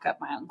and pack up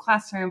my own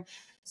classroom.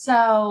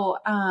 So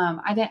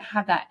I didn't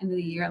have that end of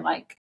the year,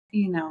 like,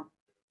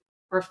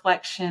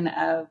 reflection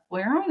of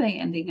where are they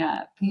ending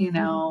up,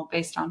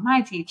 based on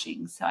my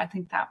teaching. So I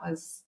think that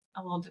was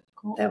a little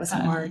difficult. That was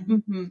hard.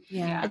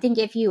 Yeah. I think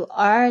if you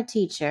are a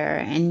teacher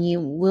and you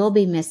will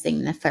be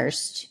missing the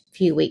first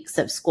few weeks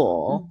of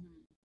school,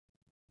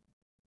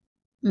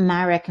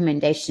 my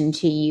recommendation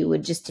to you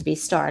would just to be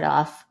start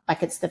off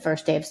like it's the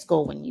first day of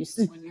school when you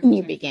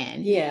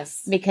begin.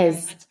 Yes.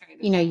 Because,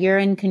 you're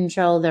in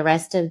control the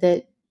rest of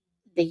the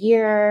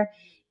year,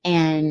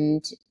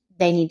 and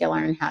they need to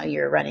learn how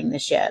you're running the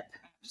ship.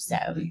 So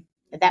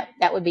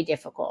that would be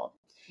difficult.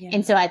 Yeah.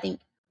 And so I think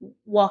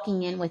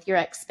walking in with your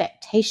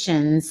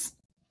expectations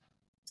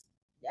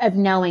of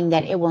knowing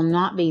that it will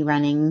not be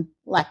running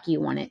like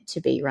you want it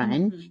to be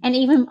run. And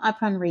even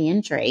upon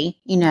reentry,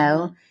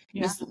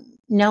 just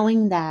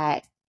knowing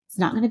that it's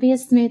not going to be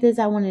as smooth as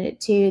I wanted it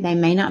to. They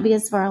may not be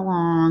as far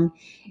along,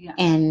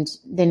 and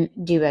then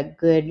do a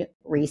good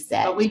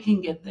reset. But we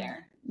can get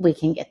there.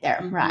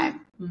 Right.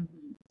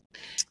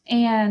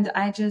 And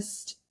I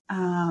just,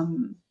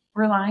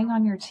 relying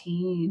on your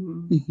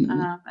team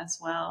as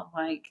well.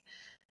 Like,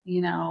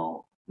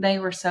 they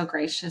were so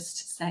gracious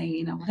to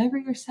say, whatever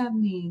your sub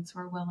needs,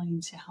 we're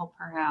willing to help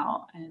her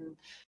out and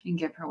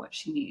give her what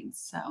she needs.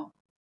 So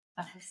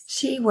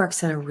she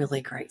works in a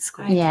really great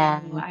school.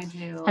 I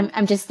do.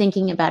 I'm just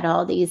thinking about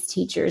all these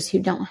teachers who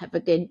don't have a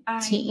good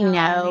team.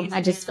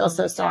 I just feel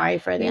so sorry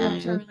for them. You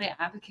have to really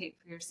advocate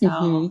for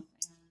yourself.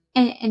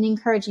 And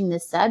encouraging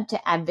the sub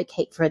to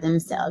advocate for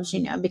themselves,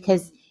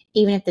 because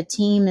even if the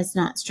team is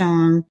not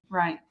strong,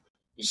 right,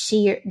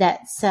 that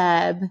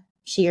sub,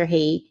 she or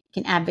he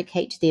can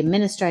advocate to the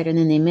administrator, and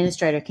then the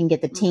administrator can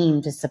get the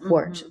team to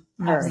support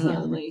her.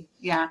 Absolutely.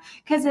 Yeah.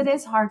 Because it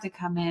is hard to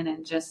come in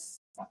and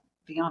just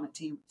be on a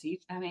team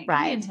teach. I mean, it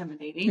can be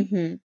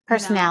intimidating.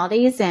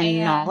 Personalities and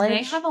knowledge.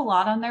 They have a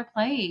lot on their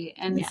plate.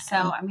 And so,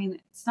 I mean,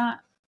 it's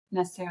not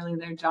necessarily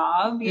their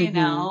job,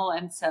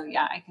 and so,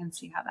 I can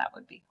see how that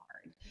would be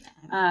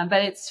hard.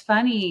 But it's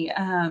funny.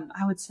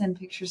 I would send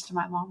pictures to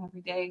my mom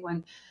every day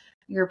when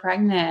you're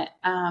pregnant.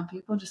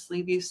 People just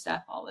leave you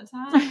stuff all the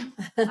time.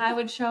 I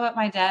would show up at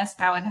my desk.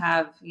 I would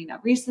have,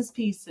 Reese's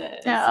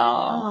Pieces.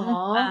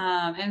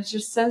 And it was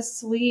just so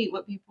sweet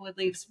what people would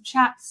leave, some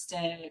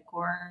chapstick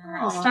or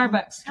a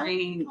Starbucks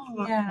drink.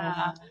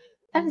 Yeah.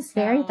 That is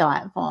very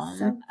thoughtful.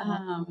 So,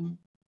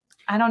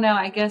 I don't know.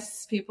 I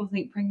guess people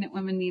think pregnant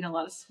women need a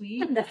lot of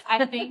sweets.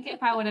 I think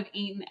if I would have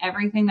eaten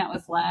everything that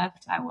was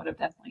left, I would have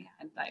definitely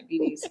had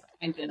diabetes.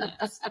 I didn't.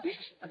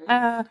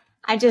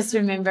 I just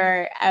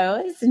remember I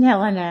was in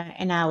Helena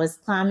and I was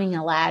climbing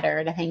a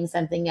ladder to hang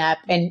something up.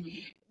 And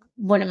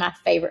one of my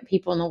favorite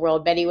people in the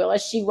world, Betty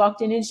Willis, she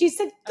walked in and she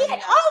said, "Get off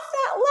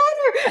that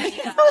ladder."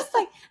 And I was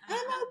like, "I'm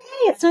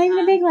okay. It's not even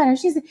a big ladder."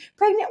 She said,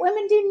 "Pregnant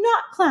women do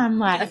not climb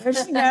ladders."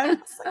 I was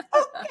like,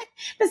 "Okay."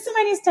 But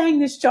somebody needs to hang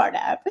this chart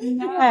up. It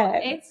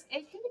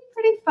can be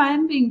pretty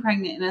fun being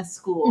pregnant in a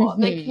school.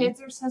 The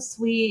kids are so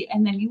sweet.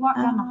 And then you walk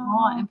down the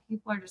hall and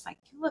people are just like,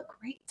 "You look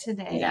great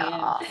today."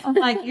 And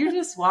like, you're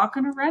just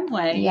walking a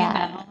runway,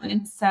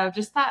 And so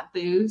just that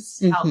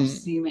boost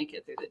helps you make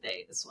it through the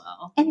day as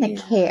well. And the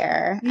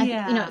care,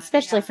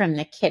 especially from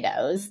the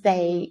kiddos.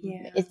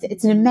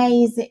 It's an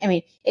amazing,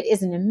 it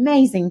is an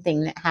amazing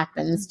thing that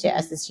happens to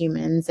us as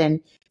humans,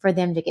 and for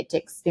them to get to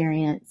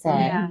experience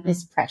it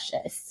is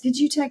precious. Did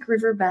you take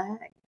River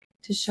back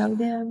to show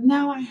them?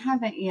 No, I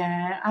haven't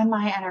yet. I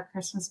might at our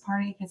Christmas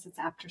party because it's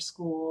after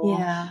school.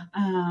 Yeah.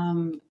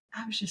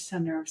 I was just so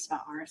nervous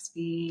about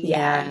RSV.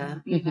 Yeah.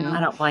 I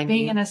don't blame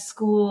being in a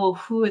school,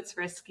 it's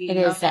risky. It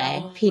is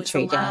a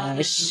petri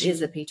dish. It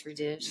is a petri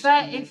dish.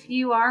 But if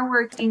you are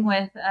working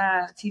with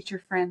a teacher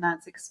friend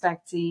that's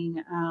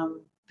expecting,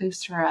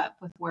 boost her up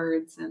with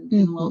words and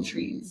little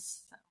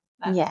treats.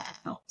 So that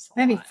helps.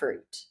 Maybe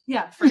fruit.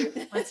 Yeah,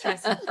 fruit. Let's try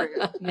some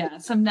fruit. Yeah,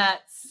 some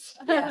nuts.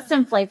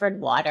 Some flavored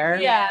water.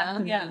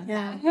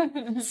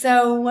 Yeah.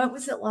 So what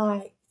was it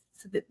like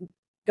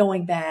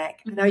going back?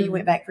 I know you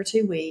went back for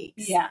 2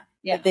 weeks. Yeah.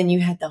 But then you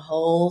had the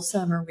whole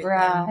summer with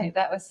them.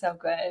 That was so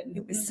good.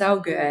 It was so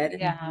good.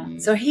 Yeah.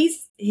 So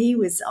he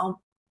was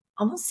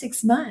almost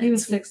 6 months. He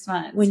was 6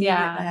 months. When you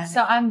went back.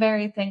 So I'm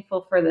very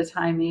thankful for the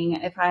timing.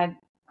 If I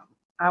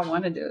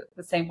want to do it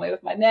the same way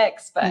with my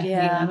next, but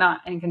I'm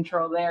not in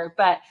control there.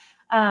 But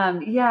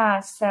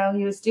so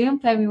he was due in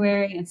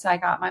February, and so I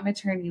got my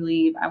maternity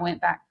leave. I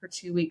went back for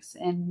 2 weeks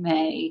in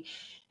May,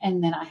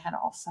 and then I had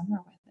all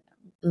summer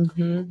with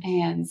him.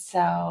 And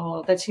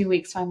so the 2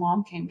 weeks my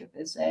mom came to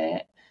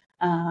visit,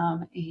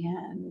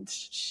 and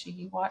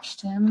she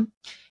watched him,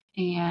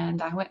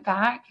 and I went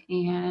back,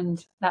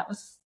 and that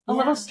was a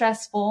little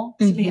stressful,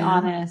 to be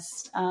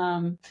honest.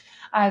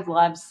 I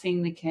loved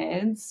seeing the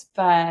kids,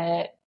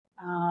 but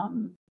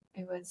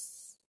it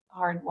was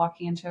hard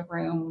walking into a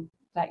room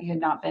that you had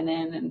not been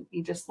in, and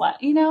you just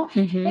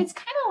it's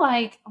kind of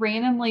like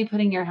randomly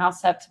putting your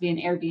house up to be an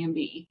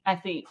Airbnb, I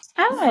think.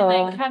 And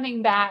then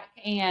coming back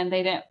and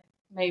they didn't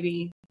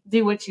maybe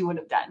do what you would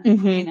have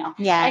done,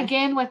 Yeah.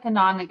 Again, with the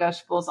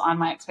non-negotiables on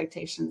my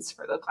expectations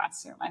for the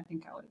classroom, I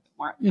think I would have been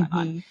more upfront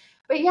on.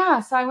 But yeah,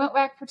 so I went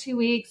back for 2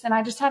 weeks and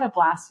I just had a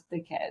blast with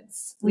the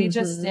kids. We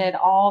just did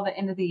all the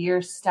end of the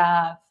year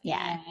stuff.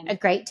 Yeah. A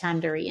great time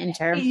to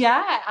re-enter.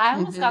 Yeah. I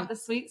almost got the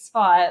sweet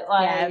spot.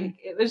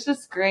 It was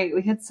just great.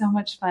 We had so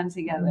much fun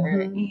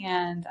together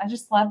and I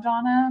just loved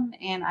on them,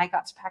 and I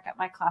got to pack up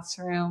my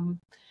classroom,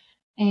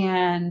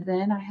 and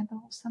then I had the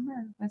whole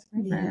summer with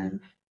River.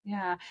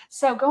 Yeah.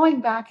 So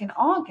going back in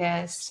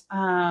August,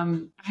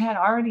 I had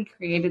already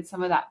created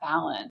some of that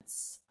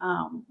balance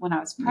when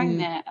I was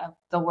pregnant, of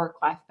the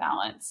work-life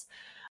balance.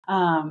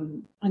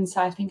 And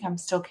so I think I'm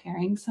still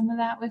carrying some of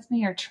that with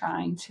me, or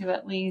trying to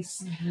at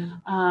least.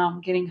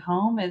 Getting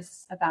home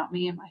is about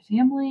me and my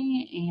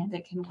family, and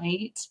it can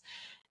wait.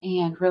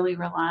 And really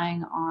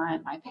relying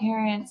on my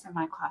parents and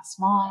my class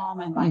mom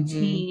and my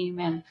team,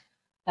 and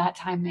that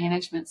time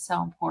management is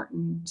so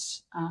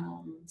important.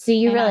 So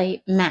you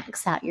really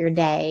max out your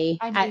day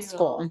at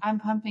school. I'm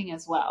pumping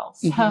as well.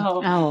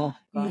 So,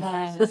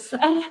 yes.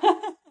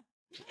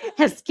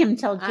 Has Kim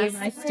told you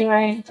my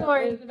story?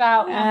 Stories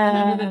about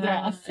the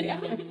dress.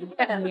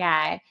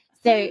 Yeah.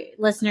 So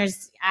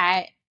listeners,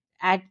 I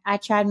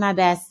tried my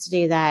best to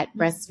do that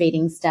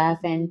breastfeeding stuff,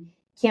 and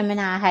Kim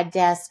and I had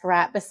desks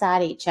right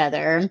beside each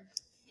other.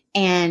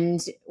 And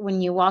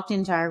when you walked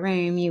into our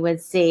room, you would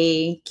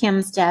see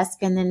Kim's desk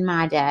and then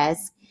my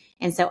desk.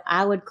 And so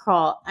I would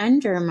crawl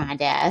under my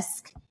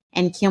desk,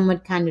 and Kim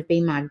would kind of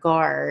be my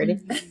guard.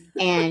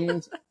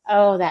 And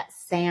that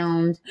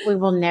sound, we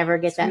will never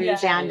get that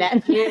sound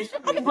out.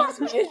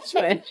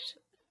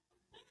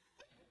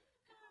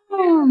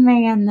 Oh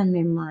man, the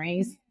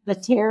memories, the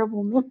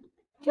terrible memories.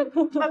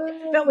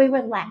 But we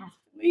would laugh.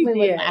 We would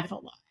laugh a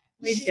lot.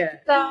 We did.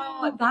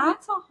 So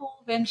that's a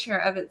whole venture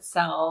of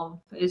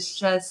itself. It's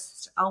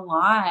just a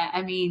lot.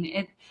 I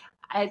mean,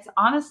 it's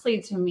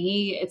honestly, to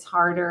me, it's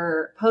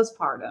harder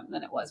postpartum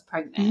than it was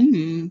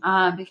pregnant,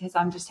 because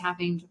I'm just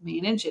having to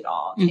manage it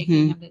all,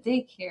 taking him to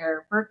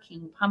daycare,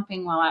 working,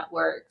 pumping while at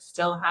work,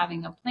 still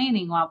having a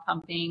planning while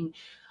pumping,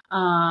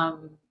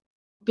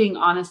 being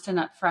honest and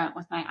upfront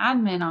with my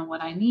admin on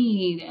what I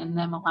need, and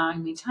them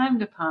allowing me time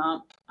to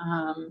pump,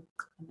 and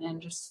then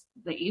just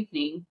the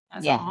evening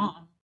as a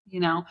mom.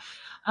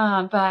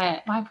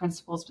 But my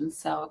principal's been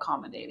so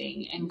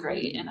accommodating and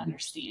great and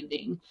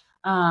understanding.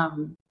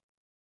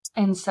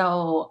 And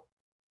so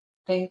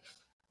they've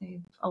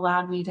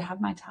allowed me to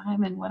have my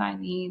time and what I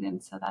need.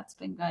 And so that's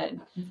been good.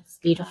 It's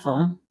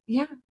beautiful.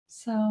 Yeah.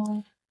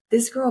 So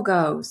this girl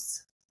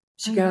goes.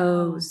 She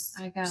goes.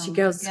 I go. She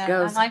goes.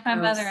 I'm like my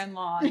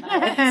mother-in-law.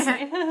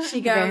 She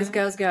goes.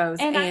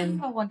 And I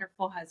have a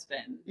wonderful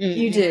husband.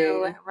 You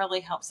do. It really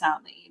helps out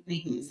in the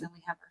evenings. And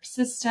we have our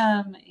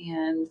system,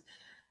 and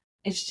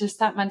it's just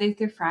that Monday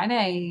through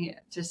Friday,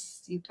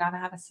 just you've got to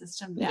have a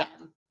system down.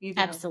 Yeah,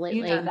 absolutely.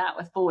 You know that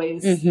with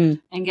boys and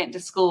getting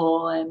to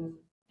school and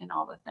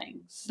all the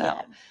things.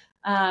 So,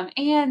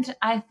 and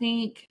I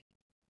think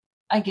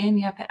again,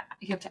 you have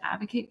to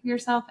advocate for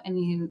yourself, and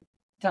you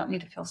don't need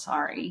to feel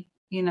sorry.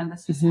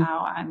 This is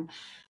how I'm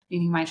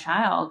feeding my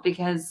child,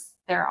 because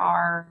there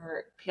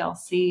are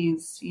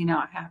PLCs.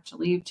 I have to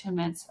leave 10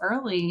 minutes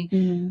early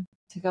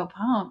to go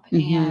pump,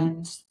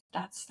 and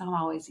that's not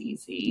always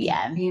easy.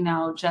 Yeah.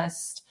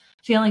 Just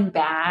feeling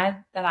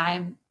bad that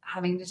I'm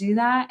having to do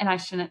that, and I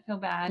shouldn't feel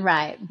bad.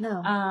 Right.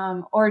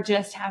 No. Or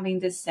just having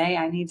to say,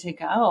 I need to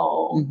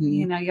go,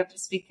 you have to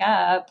speak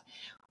up,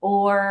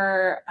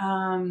 or,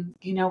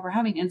 we're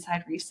having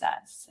inside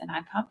recess, and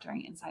I pump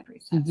during inside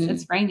recess.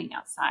 It's raining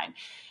outside.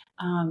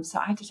 So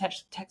I had to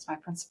text my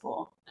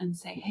principal and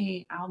say,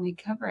 hey, I'll need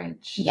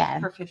coverage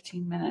for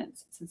 15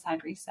 minutes. It's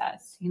inside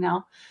recess,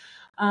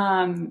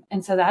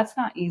 and so that's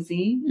not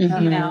easy,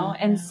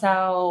 and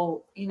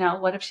so,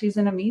 what if she's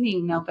in a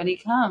meeting, nobody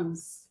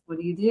comes, what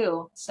do you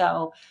do?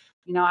 So,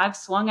 I've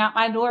swung out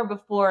my door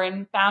before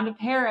and found a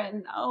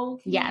parent, can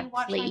you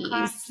watch my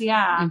class?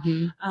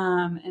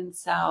 And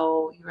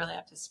so you really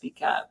have to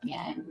speak up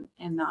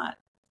and not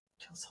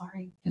feel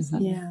sorry.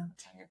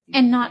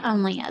 And not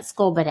only at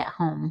school, but at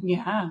home.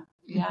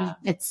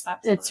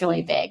 It's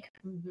really big,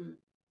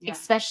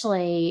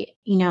 especially,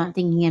 I'm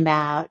thinking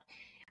about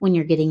when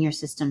you're getting your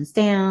systems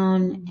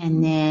down,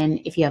 and then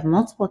if you have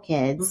multiple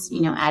kids,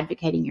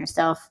 advocating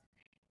yourself,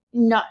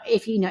 not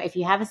if you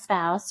have a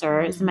spouse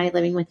or somebody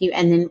living with you,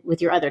 and then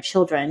with your other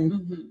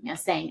children,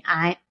 saying,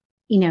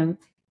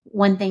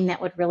 one thing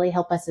that would really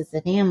help us as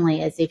a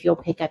family is if you'll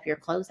pick up your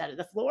clothes out of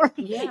the floor.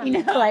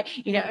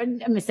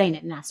 I'm saying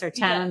it in a nicer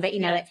tone, but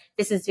like,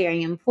 this is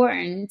very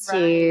important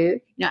to,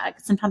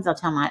 sometimes I'll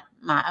tell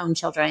my own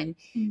children,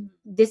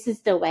 this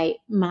is the way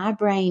my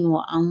brain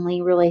will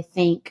only really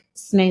think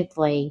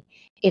smoothly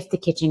if the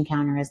kitchen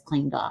counter is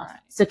cleaned off.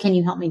 So can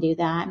you help me do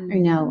that?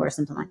 Or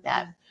something like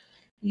that.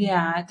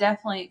 Yeah,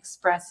 definitely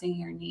expressing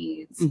your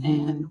needs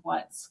and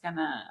what's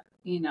gonna,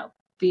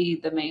 be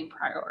the main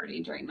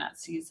priority during that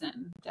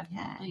season.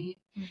 Definitely.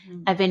 Yeah.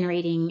 I've been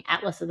reading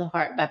Atlas of the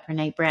Heart by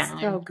Brene Brown.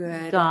 So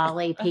good.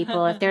 Golly,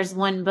 people, if there's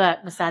one book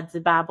besides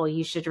the Bible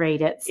you should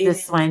read, it's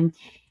this one.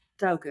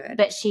 So good.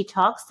 But she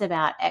talks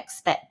about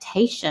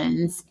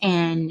expectations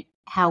and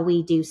how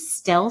we do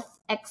stealth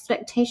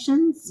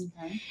expectations.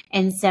 Okay.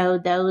 And so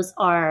those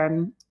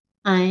are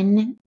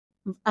unvoiced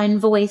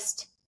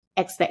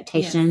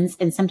expectations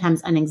and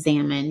sometimes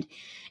unexamined.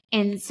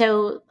 And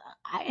so,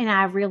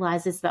 I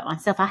realize this about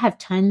myself. I have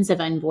tons of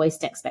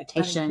unvoiced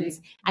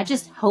expectations. I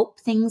just hope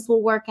things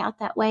will work out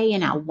that way,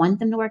 and I want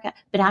them to work out,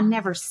 but I'm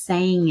never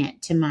saying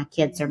it to my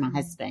kids or my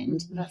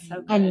husband. That's so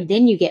good. And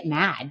then you get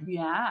mad.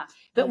 Yeah.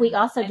 But we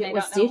also do it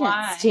with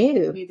students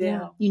too. We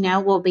do. You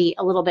know, we'll be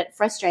a little bit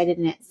frustrated,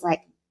 and it's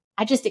like,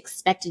 I just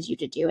expected you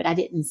to do it. I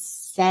didn't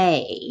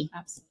say.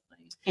 Absolutely.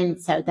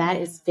 And so that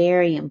is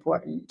very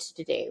important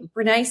to do.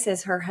 Renee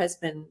says her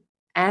husband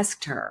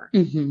asked her,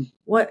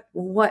 what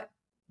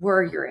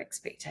were your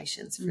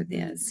expectations for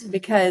this?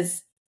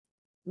 Because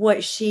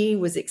what she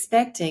was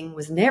expecting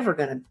was never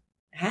going to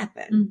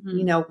happen.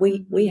 You know,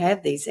 we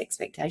have these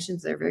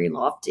expectations. They're very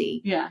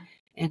lofty. Yeah.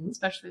 And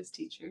especially as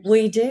teachers.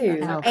 We do.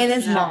 Oh, and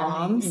as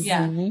moms.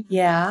 Yeah.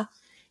 Yeah.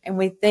 And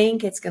we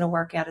think it's going to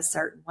work out a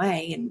certain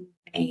way.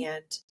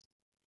 And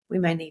we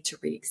may need to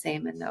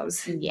re-examine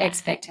those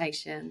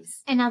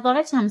expectations. And a lot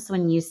of times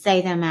when you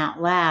say them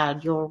out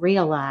loud, you'll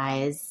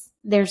realize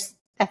that's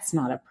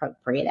not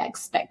appropriate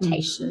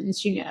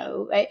expectations, you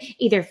know,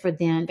 either for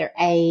them, their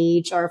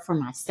age, or for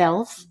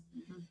myself.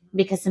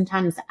 Because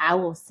sometimes I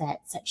will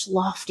set such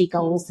lofty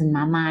goals in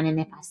my mind, and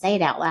if I say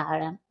it out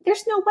loud,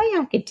 there's no way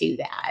I could do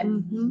that.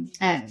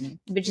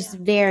 But just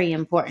very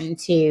important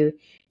to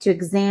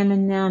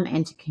examine them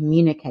and to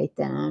communicate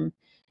them,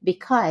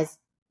 because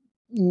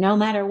no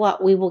matter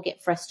what, we will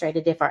get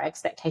frustrated if our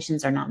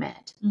expectations are not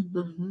met.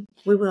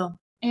 We will.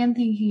 And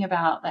thinking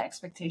about the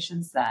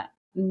expectations that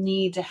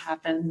need to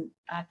happen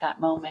at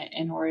that moment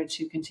in order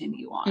to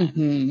continue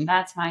on.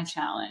 That's my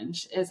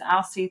challenge, is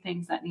I'll see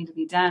things that need to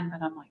be done,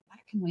 but I'm like,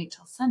 that can wait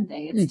till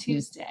Sunday. It's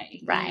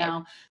Tuesday. Right. You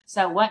know?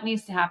 So what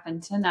needs to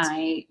happen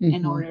tonight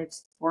in order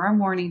for our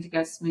morning to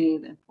go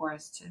smooth and for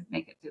us to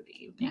make it through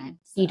the evening? Right.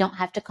 So you don't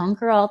have to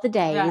conquer all the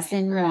days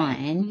in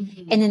one.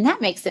 And then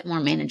that makes it more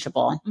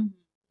manageable.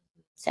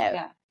 So,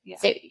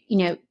 so, you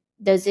know,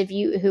 those of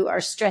you who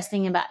are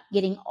stressing about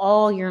getting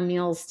all your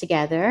meals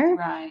together,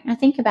 now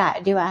think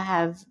about, do I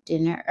have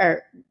dinner,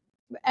 or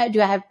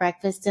do I have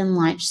breakfast and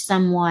lunch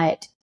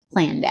somewhat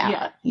planned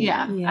out?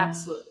 Yeah,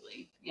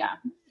 absolutely. Yeah.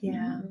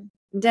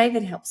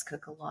 David helps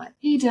cook a lot.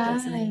 He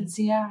does.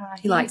 Yeah.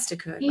 He likes to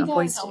cook. He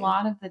does a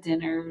lot of the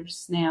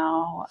dinners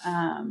now.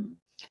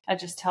 That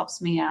just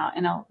helps me out,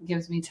 and it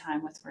gives me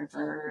time with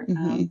River,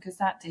 because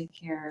that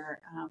daycare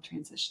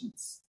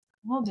transitions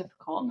a little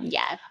difficult.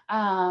 Yeah.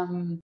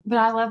 But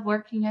I love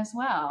working as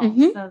well.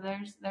 So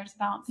there's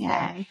balance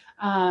there.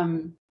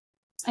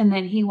 And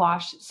then he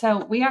washed.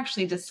 So we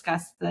actually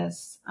discussed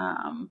this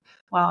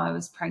while I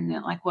was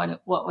pregnant, like what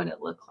would it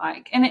look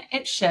like? And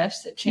it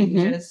shifts, it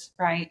changes,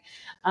 right?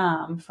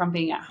 From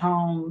being at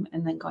home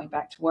and then going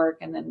back to work,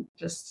 and then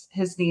just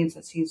his needs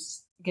as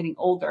he's getting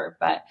older.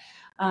 But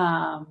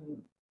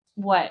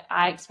what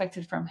I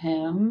expected from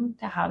him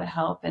to how to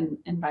help and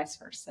vice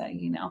versa,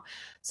 you know.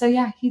 So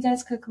yeah, he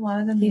does cook a lot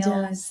of the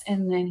meals,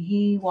 and then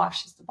he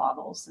washes the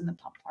bottles and the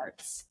Pop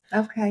Tarts.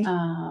 Okay.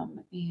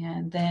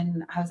 And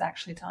then I was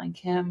actually telling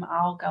Kim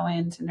I'll go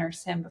in to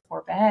nurse him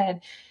before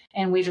bed,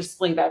 and we just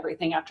leave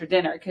everything after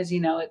dinner because, you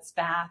know, it's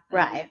bath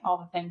and all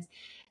the things.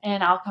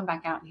 And I'll come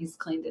back out and he's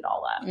cleaned it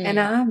all up. And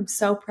I'm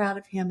so proud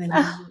of him. And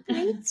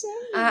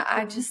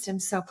I just am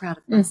so proud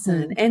of my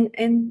son,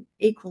 and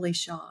equally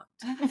shocked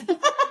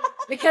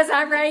because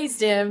I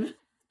raised him.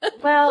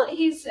 Well,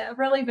 he's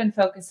really been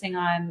focusing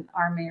on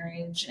our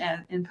marriage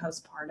and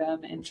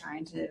postpartum and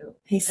trying to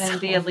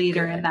be a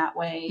leader in that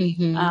way.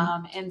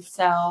 And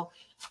so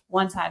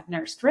once I've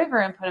nursed River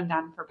and put him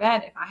down for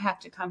bed, if I have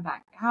to come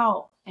back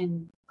out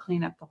and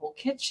clean up the whole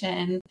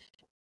kitchen,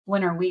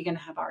 when are we going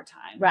to have our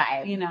time?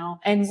 Right. You know?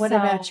 And what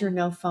about your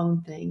no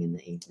phone thing in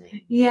the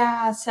evening?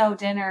 Yeah. So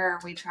dinner,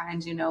 we try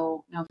and do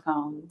no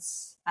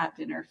phones at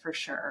dinner for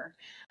sure.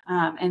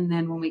 And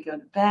then when we go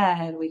to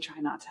bed, we try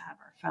not to have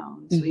our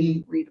phones.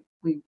 We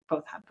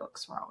both have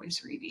books. We're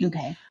always reading.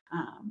 Okay.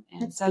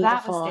 And That's so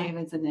beautiful. that was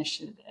David's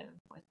initiative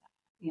with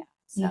that. Yeah.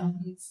 So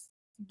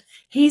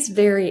he's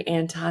very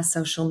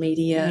anti-social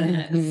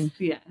media.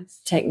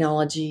 Yes.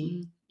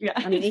 Technology. Yeah.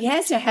 I mean, he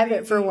has to have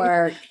it for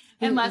work.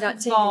 Unless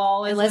it's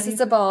ball. Unless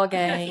it's a ball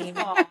game.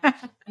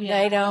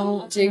 They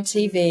don't do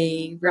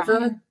TV.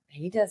 River,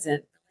 he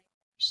doesn't.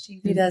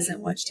 He doesn't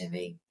watch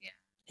TV. Yeah.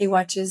 He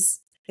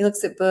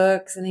looks at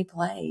books and he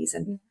plays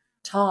and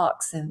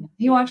talks, and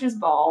he watches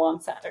ball on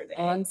Saturday.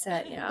 And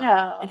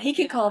he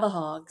can call the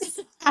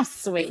hogs. How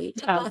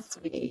sweet. How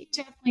sweet. He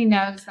definitely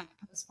knows that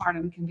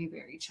postpartum can be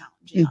very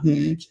challenging on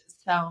marriages.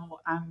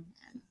 So I'm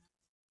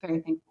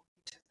very thankful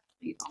to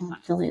lead on that.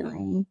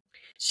 Absolutely.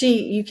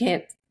 You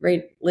can't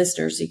read,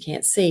 listeners, you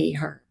can't see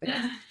her,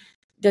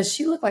 Does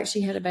she look like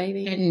she had a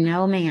baby?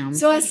 No, ma'am.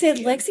 So I said,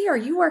 Lexie, are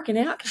you working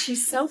out? Because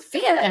she's so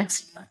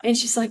fit. And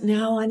she's like,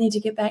 no, I need to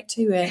get back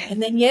to it.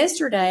 And then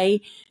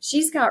yesterday,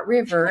 she's got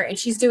River, and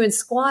she's doing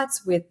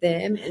squats with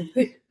them and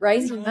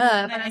raising them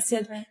up. And I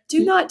said,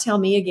 do not tell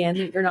me again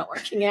that you're not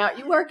working out.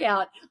 You work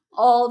out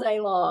all day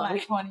long. My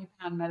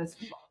 20-pound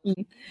medicine ball.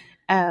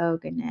 Oh,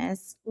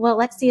 goodness. Well,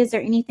 Lexie, is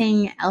there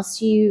anything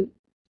else you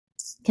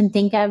can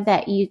think of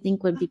that you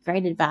think would be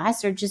great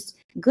advice, or just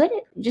good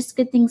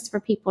things for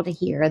people to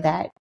hear?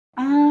 That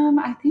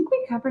I think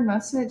we covered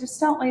most of it. Just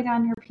don't lay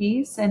down your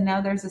piece and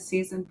know there's a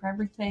season for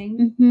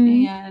everything,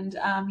 and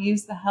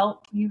use the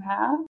help you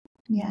have.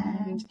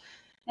 And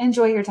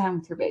enjoy your time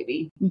with your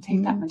baby.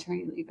 Take that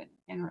maternity leave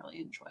and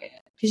really enjoy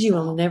it, because you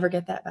will never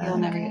get that back. You'll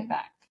never get it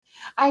back.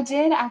 I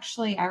did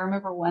actually. I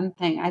remember one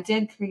thing. I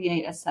did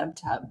create a sub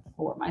tub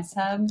for my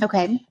sub.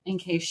 Okay. In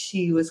case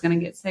she was going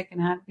to get sick and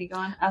had to be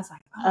gone. I was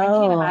like, I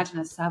can't imagine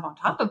a sub on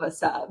top of a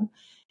sub.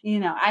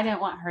 I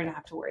didn't want her to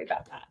have to worry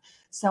about that.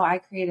 So I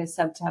created a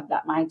sub tub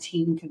that my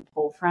team could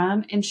pull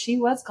from, and she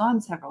was gone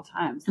several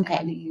times. They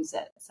had to use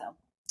it. So.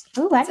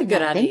 Oh, that's a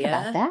good idea. Think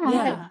about that.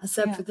 Yeah, a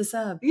sub for the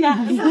sub.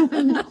 Yeah.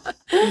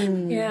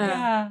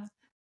 Yeah.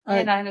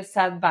 And I had a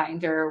sub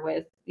binder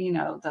with,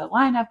 the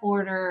lineup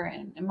order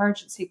and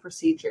emergency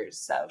procedures.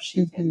 So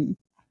she could,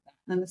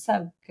 and the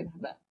sub could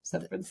have a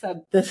sub for the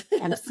sub.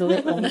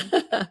 Absolutely.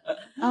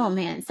 Oh,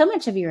 man. So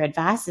much of your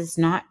advice is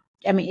not,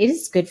 it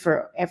is good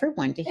for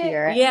everyone to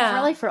hear. Yeah.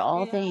 Really for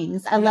all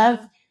things. I love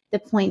the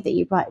point that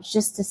you brought,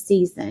 just a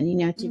season,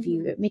 to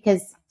view it,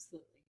 because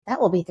that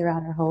will be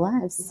throughout our whole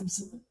lives.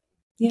 Absolutely.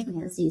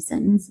 Yeah.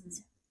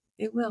 Seasons.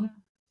 It will.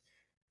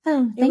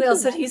 Oh, it will.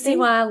 So do you see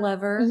why I love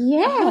her?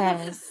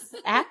 Yes.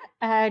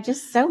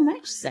 Just so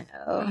much so.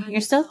 You're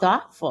so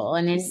thoughtful.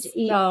 And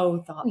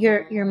so thoughtful.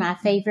 You're my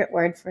favorite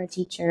word for a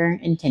teacher,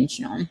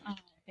 intentional.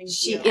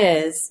 She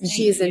is.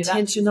 She is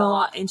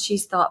intentional, and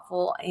she's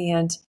thoughtful,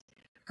 and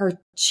her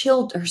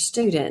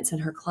students in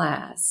her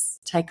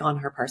class take on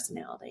her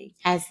personality.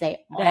 As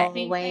they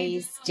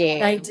always do.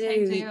 They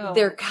do.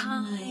 They're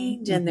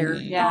kind and they're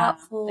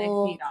thoughtful.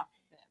 They feed off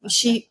of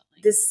it.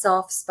 This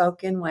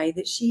soft-spoken way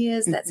that she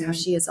is, that's how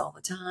she is all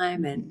the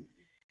time.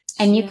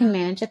 And you can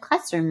manage a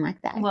classroom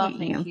like that. Well,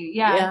 thank you.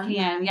 Yeah, I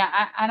can.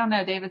 Yeah, I don't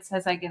know. David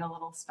says I get a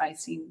little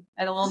spicy,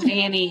 a little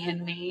nanny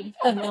in me,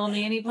 a little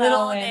nanny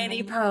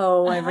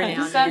po every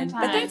now and then.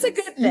 But that's a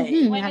good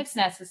thing when it's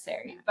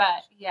necessary.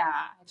 But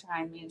I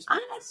try and manage.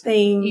 I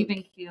think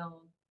even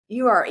keeled.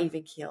 You are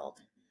even keeled.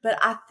 But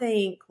I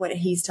think what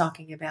he's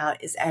talking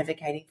about is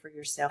advocating for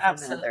yourself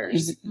and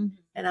others.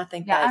 And I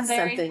think that's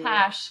something. I'm very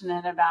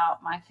passionate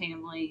about my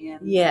family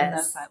and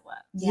those I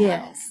love.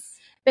 Yes.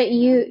 But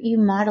you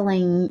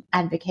modeling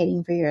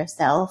advocating for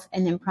yourself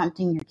and then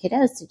prompting your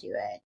kiddos to do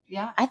it.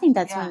 Yeah. I think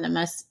that's one of the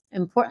most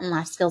important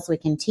life skills we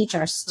can teach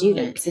our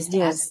students is to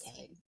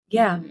advocate.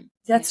 Yeah,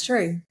 that's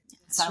true.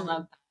 I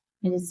love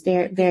that. It is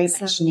very, very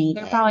much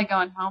needed. They're probably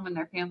going home and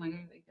their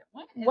family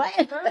what?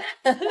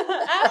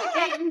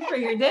 Advocating for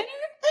your dinner?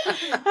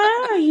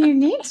 Oh, you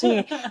need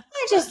to.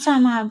 I just tell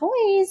my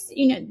boys,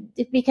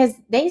 because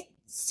they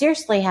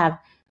seriously have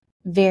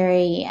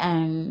very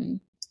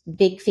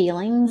big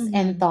feelings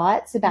and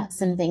thoughts about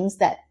some things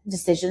that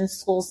decisions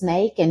schools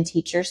make and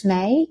teachers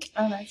make.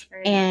 Oh, that's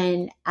great.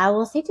 And I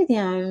will say to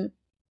them,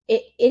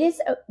 it is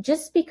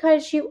just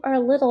because you are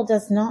little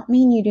does not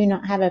mean you do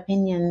not have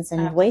opinions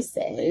and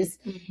voices.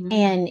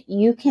 And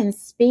you can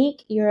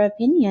speak your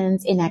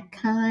opinions in a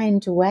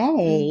kind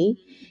way.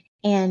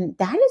 And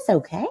that is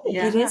okay.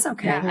 Yeah. It is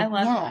okay. Yeah, I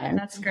love that.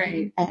 That's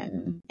great.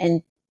 And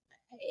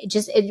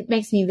it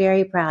makes me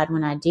very proud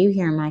when I do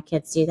hear my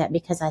kids do that,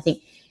 because I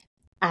think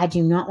I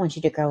do not want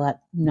you to grow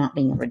up not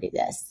being able to do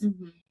this.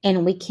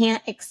 And we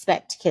can't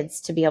expect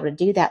kids to be able to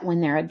do that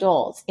when they're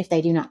adults if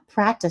they do not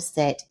practice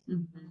it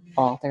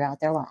all throughout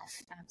their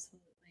life.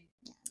 Absolutely.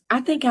 I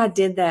think I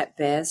did that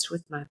best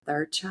with my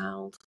third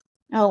child.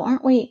 Oh,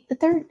 aren't we? The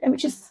third, we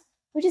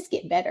just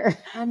get better.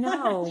 I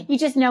know. You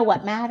just know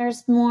what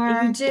matters more.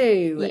 You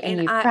do.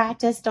 And you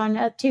practiced on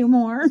up two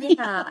more.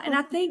 Yeah. And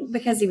I think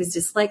because he was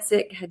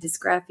dyslexic, had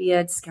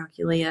dysgraphia,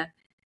 dyscalculia,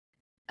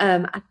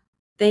 I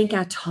think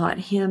I taught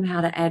him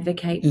how to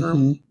advocate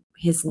for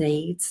his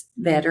needs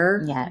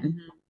better. Yeah.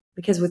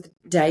 Because with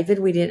David,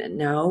 we didn't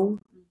know.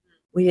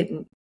 We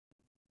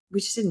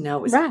just didn't know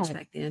it was much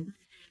back then.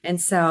 And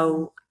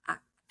so I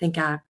think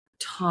I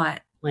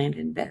taught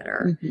Landon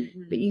better.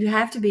 But you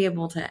have to be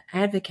able to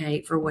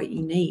advocate for what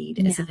you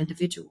need as an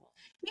individual.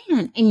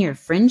 Man, in your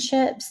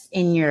friendships,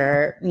 in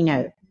your,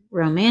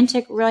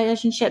 romantic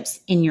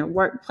relationships, in your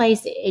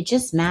workplace, it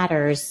just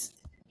matters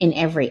in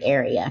every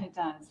area. It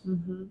does.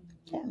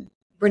 Yeah.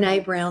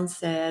 Brene Brown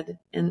said,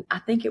 and I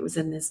think it was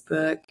in this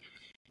book,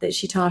 that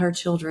she taught her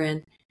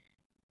children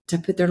to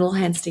put their little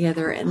hands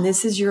together, and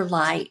this is your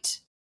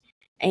light.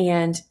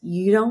 And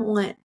you don't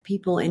want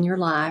people in your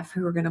life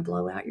who are going to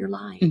blow out your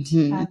light.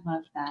 I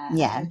love that.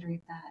 Yeah. I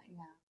read that.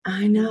 Yeah.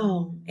 I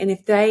know. And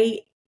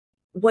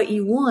what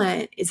you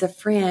want is a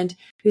friend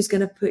who's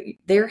going to put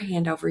their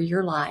hand over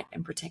your light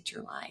and protect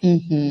your light.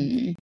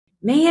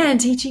 man,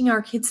 teaching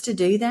our kids to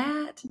do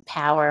that.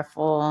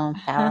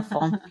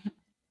 Powerful.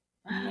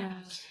 Yeah.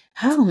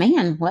 Oh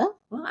man, well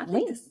I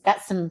think we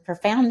got some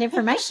profound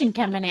information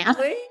coming out.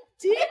 we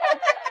did.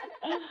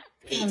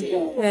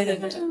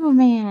 Oh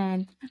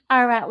man.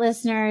 All right,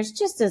 listeners,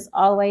 just as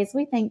always,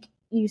 we thank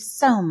you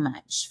so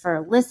much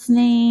for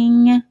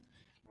listening.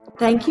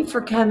 Thank you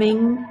for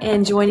coming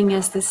and joining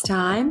us this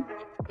time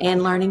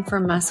and learning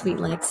from my sweet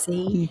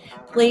Lexie.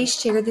 Please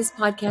share this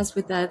podcast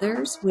with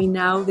others. We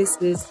know this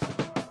is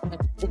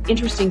an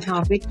interesting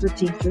topic for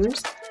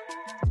teachers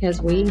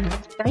because we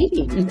have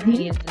babies. And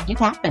it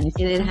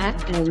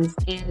happens.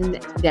 And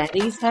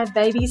daddies have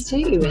babies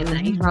too, and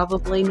they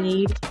probably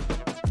need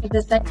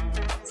the same.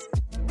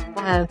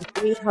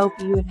 We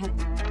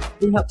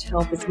hope to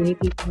help as many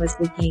people as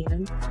we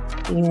can.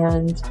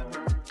 And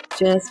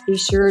just be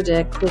sure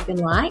to click and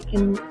like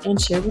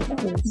and share with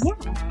others.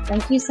 Yeah.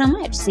 Thank you so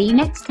much. See you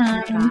next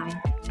time.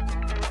 Bye.